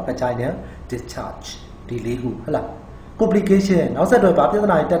fever vaginal discharge ဒီ၄ခုဟုတ်လား complication နောက်ဆက်တွဲဘာပြဿ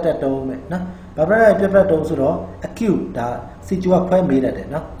နာတွေတက်တုံးမယ်နော်ဘာပြဿနာတုံးဆိုတော့ acute ဒါ CHU ကခွဲမေးတတ်တယ်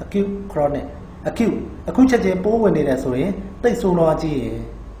နော် acute chronic acute အခုချက်ချင်းပိုးဝင်နေတယ်ဆိုရင်တိတ်ဆိုးလွားကြည့်ရင်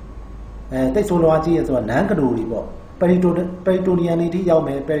ဆိုတာ non ကနိုတွေပေါ့ peritoneum တွေထိရောက်မ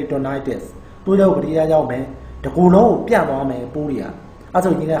ယ် peritonitis သွေးထဲကိုပရိယာရောက်မယ်တကူလုံးကိုပြန့်သွားမယ်ပိုးတွေကအဲ့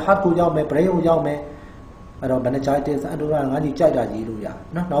ဆိုညီက heart ကိုရောက်မယ် brain ကိုရောက်မယ်အဲ့တော့ meningitis အန်ဒိုရာငါးကြီးကြိုက်တာရေးလို့ရ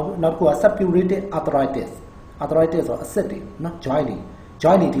နော်နောက်တစ်ခုက suppurative arthritis ဆိုအစစ်တွေနော် joint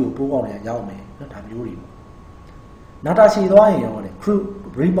တွေဒီကိုပိုးကောင်းတွေရောက်မယ်နော်ဒါမျိုးတွေနာတာရှည်သွားရင်ရောတဲ့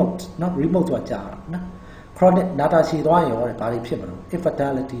remote နော် remote ဆိုတာကြာတာနော် chronic နာတာရှည်သွားရင်ရောတဲ့ဘာတွေဖြစ်မလို့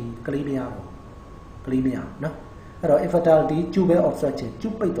infertility ကလေးမရနော်အဲ့တော့ infertility tubal obstruction ကျု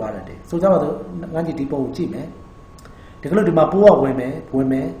ပ်ပိတ်သွားတယ်ဆိုကြပါစို့ငါကြီးဒီပုံကိုကြည့်မယ်ဒီကလို့ဒီမှာပိုးကဝင်မ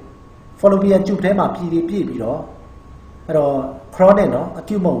ယ် fallopian tube ထဲမှာပြည့်ပြီးတော့အဲ့တော့ chronic နော်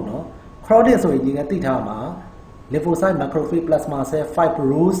acute မဟုတ်နော် chronic ဆိုရင်ညီကသိထားမှာ lymphocyte macrophage plasma cell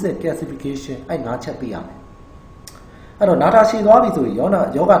fibrosis calcification အဲ့၅ချက်သိရမယ် အဲ့တော့နာတာရှည်သွားပြီဆိုရင်ယောဂ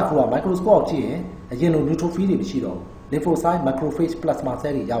တစ်ခုက microscope ကြည့်ရင်အရင်လို neutrophil တွေမရှိတော့ဘူး lymphocyte macrophage plasma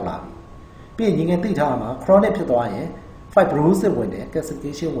cell တွေရောက်လာပြီပြီးရင်ငယ်သိထားမှာ chronic ဖြစ်သွားရင် fibrosis ဝင်တယ်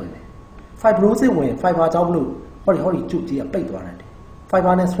calcification ဝင်တယ် fibrosis ဝင် fiber ကြောင့်မလို့ဟောဒီကျုပ်ကြီးကပိတ်သွားတယ်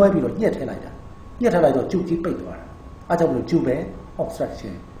fiber နဲ့ဆွဲပြီးတော့ညှက်ထည့်လိုက်တာညှက်ထည့်လိုက်တော့ကျုပ်ကြီးပိတ်သွားတာအားကြောင့်မလို့ကျုပ်ပဲ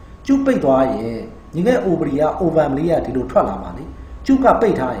obstruction ကျုပ်ပိတ်သွားရင်ငယ် ovary က ovum လေးကဒီလိုထွက်လာမှာလေကျုပ်ကပိ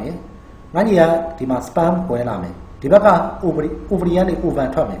တ်ထားရင်ငါကြီးကဒီမှာ sperm ဝင်လာမယ်ဒီဘက်က ovary ကနေ ovum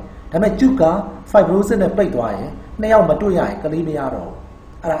ထွက်မယ်ဒါပေမဲ့ကျုပ်က fibrosis နဲ့ပိတ်သွားရင်နှစ်ယောက်မတွေ့ရရင်ကလေးမရတော့ဘူး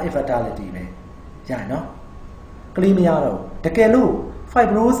အဲ့ဒါ infertility ပဲရရင်နော်ကလေးမရတော့တကယ်လို့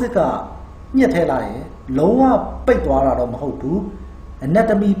fibrosis ကညှက်ထဲလာရင်လုံးဝပိတ်သွားတာတော့မဟုတ်ဘူး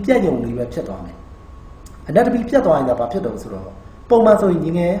anatomy ပြတ်ရုံလေးပဲဖြစ်သွားမယ် anatomy ပြတ်သွားရင်တော့ဘာဖြစ်တော့ဆိုတော့ပုံမှန်ဆိုရ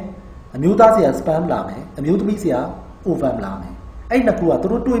င်ငယ်အမျိုးသားစီက sperm လာမယ်အမျိုးသမီးစီက ovum လာမယ်အဲ့နှစ်ခုကသူ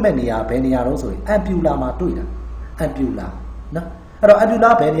တို့တွေ့မဲ့နေရာဘယ်နေရာတော့ဆိုရင် ampulla မှာတွေ့တာ ampulla နော်အဲ့တော့ ampulla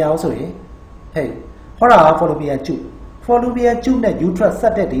ဘယ်နေရာလို့ဆိုရင်ဟဲ့ဟောတာ fallopian tube နဲ့ uterus ဆ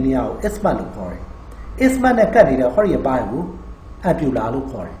က်တဲ့ဒီနေရာကို isthmus လို့ခေါ်တယ် isthmus နဲ့ကပ်နေတဲ့ဟောဒီအပိုင်းကို ampulla လို့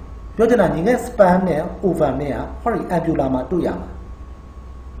ခေါ်တယ်ပြောချင်တာညီငယ် sperm နဲ့ ovum နဲ့ဟောဒီ ampulla မှာတွေ့ရမှာ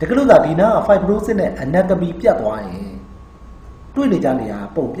တကယ်လို့သာဒီနာက fibrosis နဲ့ anatomy ပြတ်သွားရင်တွေ့နေကြနေရ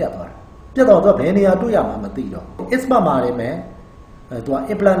ပုံပြတ်သွားတာပြတ်တော့ဘယ်နေရာတွေ့ရမှာမသိတော့ isthmus မှာလည်းမယ်သူက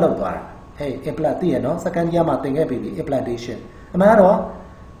implant လုပ်သွားတာဟဲ့ implant သိရနော် second year မှာသင်ခဲ့ပြီ implantation အမှန်ကတော့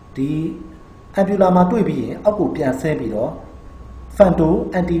ဒီ ampulla မှာတွေ့ပြီးရင်အောက်ကိုပြန်ဆင်းပြီးတော့ fanto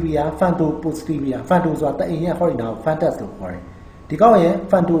anterior fanto posterior fanto ဆိုတာတအိမ်ရဲ့ ဟောဒီနာကို fantus လို့ခေါ်တယ်ဒီကောက်ရဲ့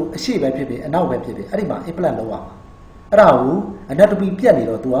fanto အရှိပဲဖြစ်ဖြစ်အနောက်ပဲဖြစ်ဖြစ်အဲ့ဒီမှာ implant လုပ်ရမှာအဲ့ဒါကို anatomy ပြတ်နေ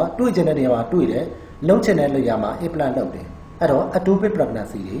တော့သူကတွေ့ချင်တဲ့နေရာမှာတွေ့တယ်လုံးချင်တဲ့နေရာမှာ implant လုပ်တယ်အဲ့တော့ ectopic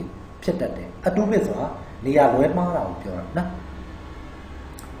pregnancy တွေဖြစ်တတ်တယ် ectopic ဆိုတာနေရာလွဲမှားတာကိုပြောတာနော်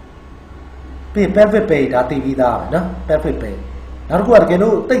ပြီး pelvic bay ဒါသိပြီးသားပဲနော် pelvic bay နောက်တစ်ခုကတကယ်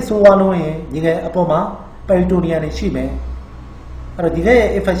လို့တိတ်ဆိုးသွားလို့ရင်ညီငယ်အပေါ်မှာ peritoneum တွေရှိမယ်အဲ့တော့ဒီကရဲ့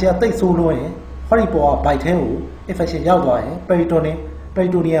infection တိတ်ဆိုးလို့ရင်ဟောဒီပေါ်က bite ထဲကို infection ရောက်သွားရင် peritoneum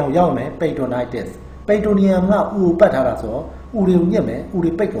ကိုရောက်မယ် peritonitis peritoneum ကဥကိုပတ်ထားတာဆိုတော့ဥတွေကိုညှက်မယ်ဥ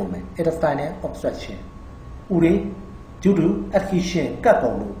တွေပိတ်ကုန်မယ် intestinal obstruction ဥတွေ due to adhesion ကပ်ကု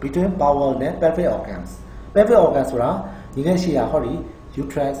န်လို့ between bowel နဲ့ pelvic organs ဆိုတာညီငယ်ရှိရဟောဒီ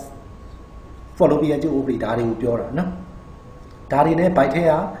uterus fallopian tube ovary ဒါတွေကိုပြောတာနော်ဒါတွေနဲ့ bite ထဲ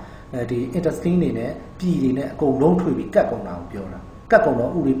ကဒီ intestine တွေနဲ့ပြည်တွေနဲ့အကုန်လုံးထွေပြီးကတ်ကုန်တာကိုပြောတာကတ်ကုန်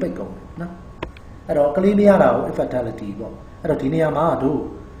တော့ဥတွေပိတ်ကုန်တယ်နော်အဲ့တော့ကလေးမရတာကို infertility ပေါ့အဲ့တော့ဒီနေရာမှာတို့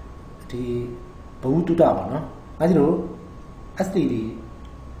ဒီဘဝတုဒ္ဒပါနော်အဲ့ဒီလို STD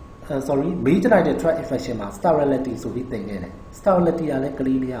Genital Tract infection မှာ sterility ဆိုပြီးသင်ခဲ့တယ် sterility ကလည်းက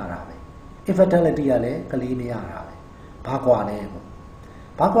လေးမရတာပဲ infertility ကလည်းကလေးမရတာပဲဘာကွာလဲပေါ့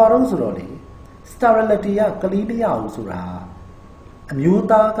ဘာကွာတော့ဆိုတော့လေ sterility ကကလေးမရဘူးဆိုတာအမျိုး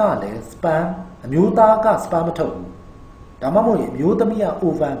သားကလည်း sperm အမျိုးသားက sperm မထုတ်ဘူးဒါမှမဟုတ်ရင်အမျိုးသမီးက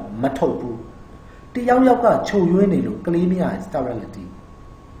ovum မထုတ်ဘူးတယောက်ကချုပ်ရွေးနေလို့ကလေးမရရင် sterility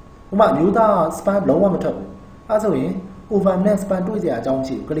ဥပမာအမျိုးသားက sperm လုံးဝမထုတ်ဘူးအဲဆိုရင် ovum နဲ့ sperm တွေ့စရာအကြောင်းမ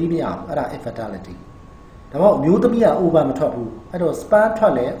ရှိဘူးကလေးမရဘူးအဲ့ဒါ infertility ဒါမှမဟုတ်အမျိုးသမီးက ovum မထွက်ဘူးအဲ့တော့ sperm ထွ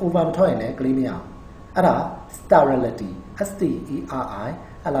က်လဲ ovum မထွက်ရင်လည်းကလေးမရဘူးအဲ့ဒါ sterility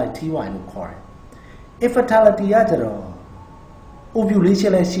STERILITY လို့ခေါ်တယ် infertility ကကျတော့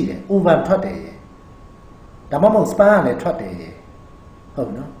ovulation လည်းရှိတယ် ovum ထွက်တယ်ဒါမှမဟုတ် sperm ကလည်းထွက်တယ်ဟု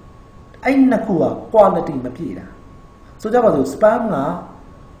တ်နော်အဲ့နှစ်ခုက quality မပြည့်တာဆိုကြပါစို့ sperm က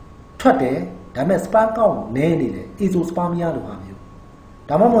ထွက်တယ်ဒါပေမဲ့ sperm count နည်းနေတယ် azoospermia လို့ဟာမျိုး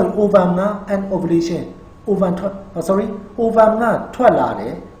ဒါမှမဟုတ် ovum က an ovulation ovum ထွက် ovum ကထွက်လာတ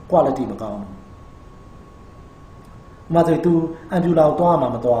ယ် quality မကောင်းဘူးမှာဆိုသူအန်ပျူလာကိုသွားမှာ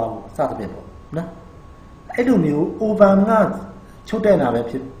မသွားဘူးစသဖြင့်ပေါ့နော်အဲ့လိုမျိုး ovum ကချုပ်တဲ့နာပဲ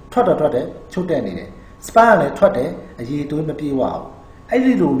ဖြစ်ထွက်တယ်ချုပ်တဲ့နေတယ် sperm ကလည်းထွက်တယ်အရည်သွေးမပြေဝဘူးအဲ့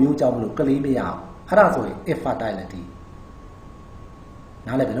ဒီလိုမျိုးကြောင့်မလို့ကလေးမရဘူးအဲ့ဒါဆိုရင် infertility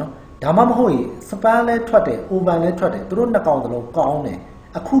နားလည်ပြီနော်ဒါမှမဟုတ်ရင် sperm လည်းထွက်တယ် ovum လည်းထွက်တယ်သူတို့နှစ်ကောင်သလုံးကောင်းတယ်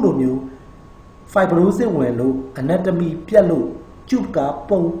အခုလိုမျိုး fibrosis ဝင်လို့ anatomy ပြတ်လို့ tube က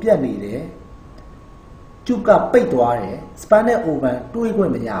ပုံပြတ်နေတယ်ကျုပ်ကပိတ်သွားတယ် sperm နဲ့ ovum တွေးခွ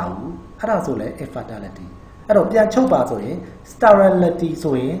င့်မရဘူးအဲ့ဒါဆိုလဲ infertility အဲ့တော့ပြန်ချုပ်ပါဆိုရင် sterility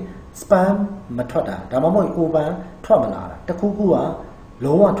ဆိုရင် sperm မထွက်တာဒါမှမဟုတ် ovum ထွက်မလာတာတခုခုက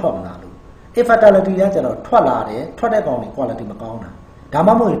လုံးဝထွက်မလာလို့ infertility ကကျတော့ထွက်လာတယ်ထွက်တဲ့ကောင်တွေ quality မကောင်းတာဒါ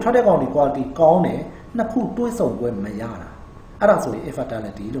မှမဟုတ်ထွက်တဲ့ကောင်တွေ quality ကောင်းတယ်နှစ်ခုတွေးဆုံခွင့်မရတာအဲ့ဒါဆိုရင်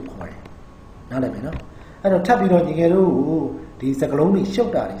infertility လို့ခေါ်တယ်နားလည်ပြီနော်အဲ့တော့ထပ်ပြီးတော့ညီငယ်တို့ဒီစကလုံးတွေရှု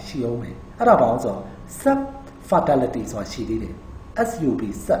ပ်တာတွေရှိအောင်မယ်အဲ့ဒါဘာလို့ဆိုတော့ sub fertility ဆိုတာရှိသေးတယ် SUB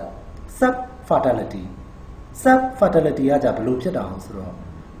sub fertility sub fertility ကကြဘလို့ဖြစ်တာအောင်ဆိုတော့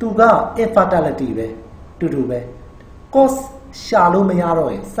သူက infertility ပဲတူတူပဲ cause ရှာလို့မရတော့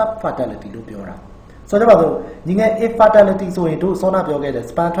ရင် sub fertility လို့ပြောတာဆိုတော့ဘာလို့ညီငယ် infertility ဆိုရင်တို့စောနာပြောခဲ့တယ်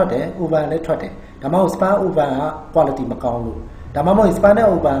sperm ထွက်တယ် ovum လည်းထွက်တယ်ဒါမှမဟုတ် sperm ovum က quality မကောင်းလို့ဒါမှမဟုတ် sperm နဲ့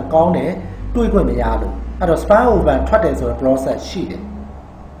ovum ကောင်းတယ်တွေးခွင့်မရလို့အဲ့တော့ sperm ovum ထွက်တယ်ဆိုတော့ process ရှိတယ်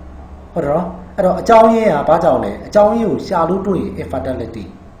ဟုတ်တော့အဲ့တော့အကြောင်းရင်းကဘာကြောင့်လဲအကြောင်းရင်းကိုရှာလို့တွေ့ရင် infertility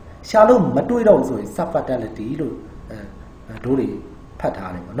ရှာလို့မတွေ့တော့ဆိုရင် sub fertility လို့တို့တွေဖတ်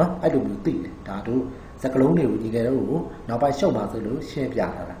ထားတယ်ပေါ့နော်အဲ့လိုမျိုးသိတယ်ဒါတို့စကလုံးတွေကိုညီငယ်တို့ကိုနောက်ပိုင်းရှုပ်မှာဆိုလို့ရှင်းပြ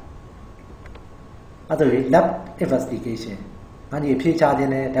ထားတာအဲ့ဒါ lab investigation ငါညီဖြေချခြ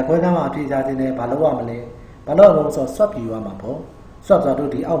င်းနဲ့ဓာတ်ခွဲခန်းမှာဖြေချခြင်းနဲ့ဘာလုပ်ရမလဲဘာလုပ်ရမလဲဆိုတော့ swab ယူရမှာပေါ့ swab ဆို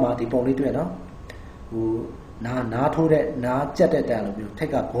တော့ဒီအောက်မှာဒီပုံလေးတွေ့နော်ဟိုနားထိုးတဲ့နားကြက်တဲ့တန်လိုမျိုးထိ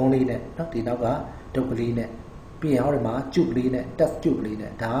တ်ကဂုံးလေးနဲ့နော်ဒီနောက်ကဒုတ်ကလေးနဲ့ပြီးရင်ဟောဒီမှာကျုပ်လေးနဲ့ test ကျုပ်လေး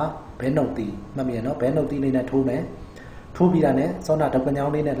နဲ့ဒါဘဲနှုတ်တီးမှတ်မြင်နော်ဘဲနှုတ်တီးလေးနဲ့ထိုးမယ်ထိုးပြီးတာနဲ့စောနာဒုတ်ကညော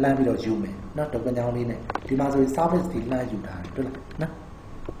င်းလေးနဲ့လှမ်းပြီးတော့ယူမယ်နော်ဒုတ်ကညောင်းလေးနဲ့ဒီမှာဆိုရင် service ဒီလှမ်းယူတာတွေ့လားနော်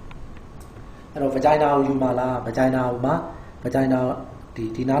အဲ့တော့ vagina ကိုယူမှာလား vagina ကိုမှာ vagina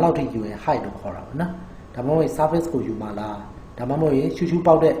ဒီနားလောက်ထိယူရင် height လို့ခေါ်တာပေါ့နော်ဒါမှမဟုတ် service ကိုယူမှာလားဒါမှမဟုတ်ရှူရှူ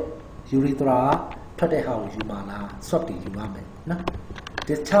ပေါက်တဲ့ urethra ထွက်တဲ့ဟာကိုယူမှာလား swab တွေယူရမယ်နော်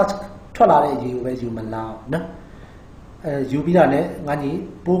discharge ထွက်လာတဲ့ရေကိုပဲယူမလားနော်ယူပြီးတာနဲ့ငါညီ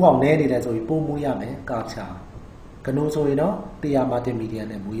ပိုးကောင်နဲနေတယ်ဆိုရင်ပိုးမွေးရမယ်ကာချာကနိုးဆိုရင်တော့100 martin median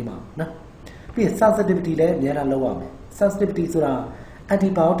နဲ့မွေးမှာနော်ပြီး sensitivity လည်းအများအားလောက်ရမယ် sensitivity ဆိုတာ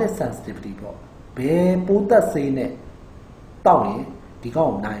antibiotic sensitivity ပေါ့ဘယ်ပိုးသက်ဆေးနဲ့တောက်ရင်ဒီကော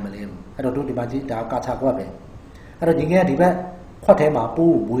င်ကိုနိုင်မလဲအဲ့တော့တို့ဒီမှာကြည့်ဒါကာချာကွက်ပဲအဲ့တော့ညီငယ်ကဒီဘက်ခွက်ထဲမှာ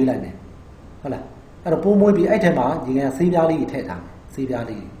ပိုးကိုမွေးလိုက်မယ်ဟုတ်လားအဲ့တော့ပိုးမွေးပြီးအဲ့ထဲမှာညီငယ်ဆေးပြားလေးတွေထည့်ထားမယ်ဆေးပြား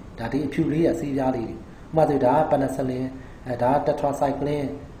လေးဒါဒီအဖြူလေးရဆေးပြားလေးတွေဥပမာဆိုဒါက penicillin ဒါက tetracycline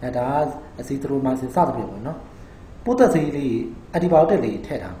ဒါက azithromycin စသဖြင့်ပေါ့နော်ပိုးသက်ဆေးလေး antibiotic လေးထ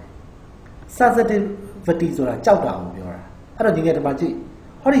ည့်ထားမယ် sensitivity ဆိုတာကြောက်တာကိုပြောတာအဲ့တော့ညီငယ်ဒီမှာကြည့်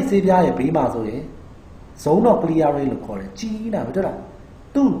ဟောဒီဆေးပြားရဲ့ဘေးမှာဆိုရင်ဇုံတော့ clearing လို့ခေါ်တယ်ကြီးနေတာပဲတွေ့လား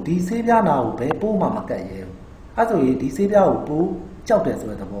သူဒီဆေးပြားနာကိုဘယ်ပိုးမှမကတ်ရဲဘူးအဲ့ဆိုရင်ဒီဆေးပြားကိုပိုးကြောက်တယ်ဆို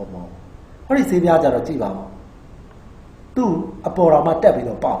တဲ့သဘောပေါ့ဟောဒီဆေးပြားကြတော့ကြည့်ပါဦးသူအပေါ်တော်မှာတက်ပြီး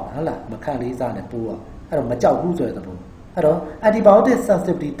တော့ပေါက်ဟုတ်လားမခံလေးစားနဲ့ပိုးอ่ะအဲ့တော့မကြောက်ဘူးဆိုတဲ့သဘောအဲ့တော့ antibiotic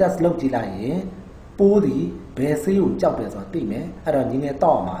sensitivity test လုပ်ကြည့်လိုက်ရင်ပိုးဒီဘယ်ဆေးကိုကြောက်တယ်ဆိုတာသိမယ်အဲ့တော့ညီငယ်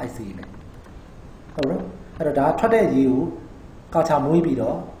တောက်အောင်အဲ့ဆေးပဲဟုတ်လားအဲ့တော့ဒါထွက်တဲ့ရေကိုကာချာမွေးပြီး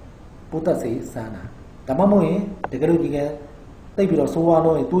တော့ပိုးသက်ဆေးစမ်းတာဒါမှမဟုတ်ရင်တကယ်လို့ညီငယ်သိပြီးတော့ဆိုးဝါး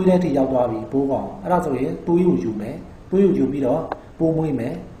လို့ရင်သွေးထဲထိရောက်သွားပြီပိုးကောင်အဲ့ဒါဆိုရင်သွေးကိုယူမယ်သွေးကိုယူပြီးတော့ပိုးမွေးမ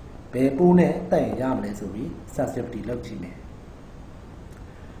ယ်ဘယ်ပိုးနဲ့တက်ရင်ရမလဲဆိုပြီး sensitivity လုပ်ကြည့်မယ်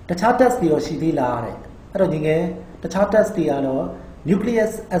တခြား test တွေရောရှိသေးလားတဲ့အဲ့တော့ညီငယ်တခြား test တွေကတော့ nucleic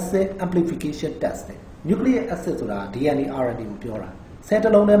acid amplification test တဲ့ nucleic acid ဆိုတာ DNA RNA ကိုပြောတာဆဲတ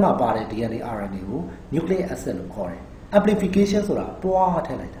စ်လုံးထဲမှာပါတဲ့ DNA RNA ကို nucleic acid လို့ခေါ်တယ် amplification ဆိုတာပွားထ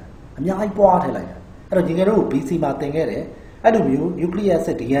ည့်လိုက်တာအများကြီးပွားထည့်လိုက်တာအဲ့တော့ညီငယ်တို့ BC မှာသင်ခဲ့တယ်အဲ့လိုမျိုး nucleic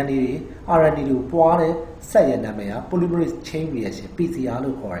acid DNA တွေ RNA တွေပွားတဲ့ဆက်ရဲ့နာမည်က polymerase chain reaction PCR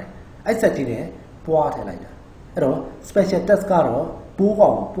လို့ခေါ်တယ်အဲ့ဆက်ကြီးနဲ့ပွားထည့်လိုက်တာအဲ့တော့ special test ကတော့ပိုးကော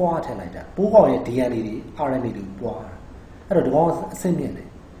င်ကိုပွားထည့်လိုက်တာပိုးကောင်ရဲ့ DNA တွေ RNA တွေပွားတာအဲ့တော့ဒီကောင်အဆင့်မြင့်တယ်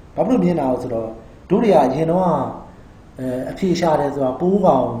ဘာဖြစ်လို့မြင်တာလဲဆိုတော့တို့တွေကအရင်တော့အဖြေရှာတယ်ဆိုတာပိုး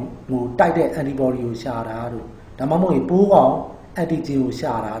ကောင်ကိုတိုက်တဲ့ antibody ကိုရှာတာတို့ဒါမှမဟုတ်ပိုးကောင် antigen ကို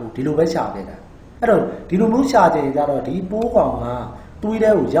ရှာတာတို့ဒီလိုပဲရှာခဲ့တာအဲ့တော့ဒီလိုမျိုးရှာကြရင်ကြတော့ဒီပိုးကောင်ကသွေးထဲ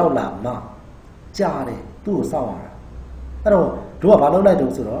ကိုရောက်လာမှကြားတယ်သူ့ကိုစောင့်ရတာအဲ့တော့တို့ကဘာလုပ်လိုက်တု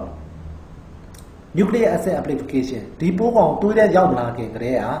န်းဆိုတော့ nucleic acid amplification ဒီပိုးကောင်သွေးထဲရောက်မလာခင်ကတ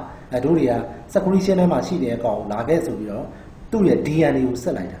ည်းကတို့တွေက secretion ထဲမှာရှိတဲ့အကောင်ကိုလာခဲ့ဆိုပြီးတော့သူ့ရဲ့ DNA ကိုဆ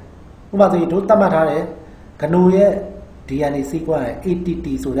က်လိုက်တာဥပမာဆိုရင်တို့သတ်မှတ်ထားတဲ့ဂနိုရဲ့ DNA sequence ATT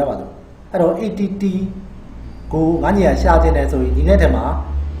ဆိုကြပါစို့အဲ့တော့ ATT ကိုငါညီကရှာတင်တယ်ဆိုရင်ဒီနေ့ထဲမှာ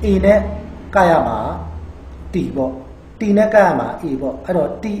A နဲ့ကရမှာ T ပေါ့ T နဲ့ကရမှာ A ပေါ့အဲ့တော့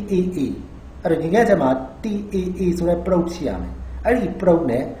TAA အဲ့တော့ညီငယ်ထဲမှာ TAA ဆိုတဲ့ probe ရှိရမယ်အဲ့ဒီ probe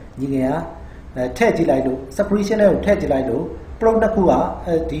နဲ့ညီငယ်ကထည့်ကြည့်လိုက်လို့ secretion နဲ့ကိုထည့်ကြည့်လိုက်လို့ probe တစ်ခုက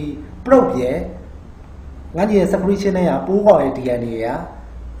ဒီ probe ရဲ့ငါညီရဲ့ secretion နဲ့ကပိုးကောင်ရဲ့ DNA က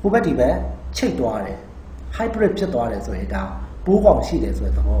ဟိုဘက်ဒီဘက်ချိတ်သွားတယ် hybrid ဖြစ်သွားတယ်ဆိုရင်ဒါပိုးကောင်ရှိတယ်ဆို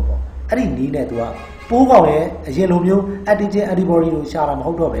တဲ့သဘောပေါ့အဲ့ဒီနီးနဲ့သူကပိုးကောင်ရဲ့အရင်လိုမျိုး antigen antibody ကိုရှာတာမ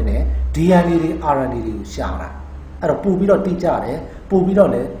ဟုတ်တော့ဘဲနဲ့ DNA တွေ RNA တွေကိုရှာတာအဲ့တော့ပို့ပြီးတော့တိကျတယ်ပို့ပြီးတော့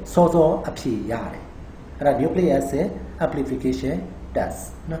လည်းစောစောအဖြေရတယ်အဲ့ဒါ nucleic acid amplification test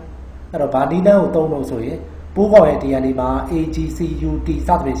နော်အဲ့တော့ဗာနီလန်ကိုသုံးလို့ဆိုရင်ပိုးကောင်ရဲ့ DNA မှာ AGCUT စ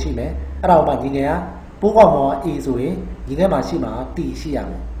သဖြင့်ရှိမယ်အဲ့ဒါကိုမှညီငယ်ကပိုးကောင်မှာ A ဆိုရင်ညီငယ်မှာရှိမှာ T ရှိရ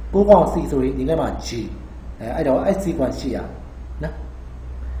မယ်ပိုးကောင် C ဆိုရင်ညီငယ်မှာ G I don't I sequence here.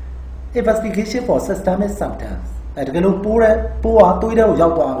 Investigation for systemic symptoms. At the Galupura, Poa, Tuido,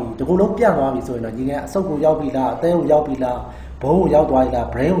 Yawabi, the Gulu Piano, so in a Ginga, Soko Yawila, Teo Yawila, Bo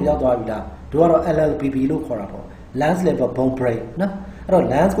Yawila, Brain Yawila, Duaro LLPB look horrible. Lance level bone brain, no? I don't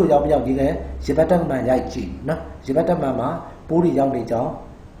Lance go Yawi, Shibata Man Yachi, no? Shibata Mama, Puri Yawi Jaw,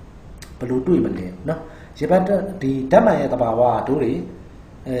 Blue Duimale, no? Shibata, the Dama at the Bawa, Duri,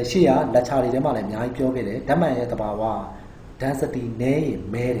 Shia, La Charlie Dama and Yai Pure, Dama at the Bawa, density nay,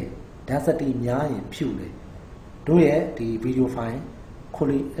 Mary. Density nyai pure. Do ye the video file,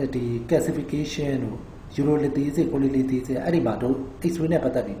 the classification, urolities, qualities, animato, it's never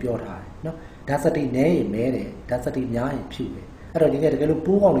that be pure high. No, density nay, made, density nyai pure. I don't get a little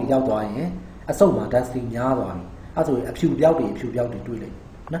poor only yaw, a soma density nyai, as a few yawdy, few yawdy to it.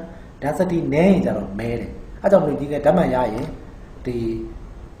 No, density nay, that are made. I don't really get Damayai, the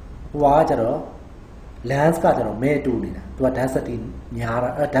water. Lands got a made to it, to a density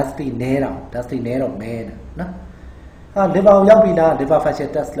narrow man. No, live out Yabila, live off a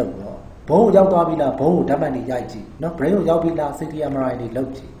test low. Bo Yawabila, Bo Damani Yaji, no, pray Yabila, City Amarani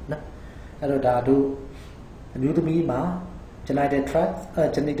Logi. No, hello, Dadu, and you to be ma, Genital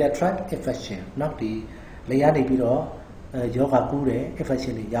Tract infection, not the Layani Biro, Yoga Gure,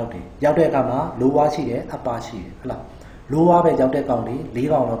 infection Yaude. Yaude Gama, Luwashi, Apache, Luwa Yaude County,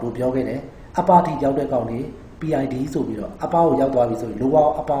 leave on to Biogene. A party Yaude County, PID so we are about Yaudaviso,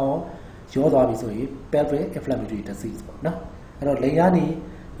 Lua about Yodaviso, pelvic inflammatory disease. No, and Layani,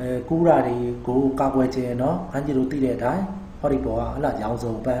 Kurari, Go Kagwache, no, Angilu Tide die, Horipoa, La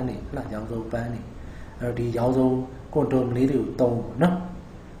Yauzo Bani, La Yauzo Bani, the Yauzo Contom Lidu Tong, no,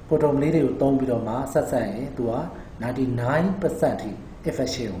 Contom Lidu Tong Bidoma, Sasay, to a 99%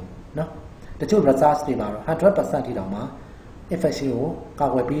 efficient. No, the two results are 100% Idoma. Infection,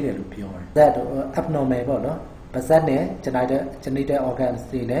 Kawabida pure. That abnormal, no? Pasane, genital organs,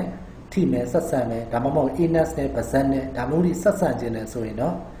 team, Sassane, Damamo, Inas, Pasane, Damuri, Sassan, so you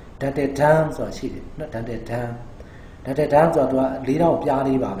know, that the times or she, not that the time. That the times or leader of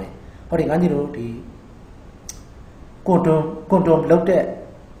Yari Babe. What the Angilu, the Condom looked at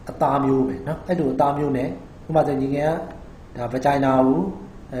a tamu, no? I do a tamu, ne? Mother, the vagina,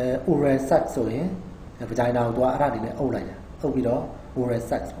 ure sax, so in, the vagina, do a radin, Olaya. Obido, or a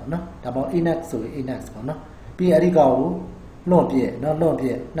sex, no? About inex, so inex, no? Be a rigo, no beer, no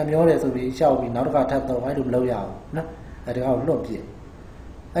beer, Namores will be shall be not of a tato, I do blow out, no? I do out no beer.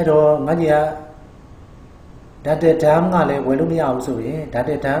 I do mania that the time, Ale, well, me out, so that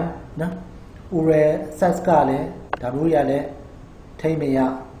the time, no? Ure sex gale, Tabuiale,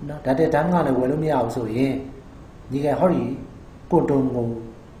 Tamea, no? That the time, Ale, well, me out, so ye get hurry, go to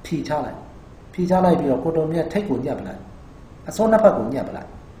Pichala. Pichala be a cotomia take with Yabla. A son of a good Yabla.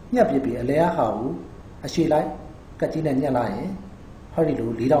 Yabi a layer how a she like Katina Yalai,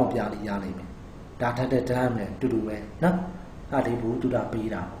 Horido, lead out Yali Yali. That had the time to do it. No, I did to that be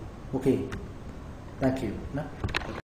down. Okay, thank you. No.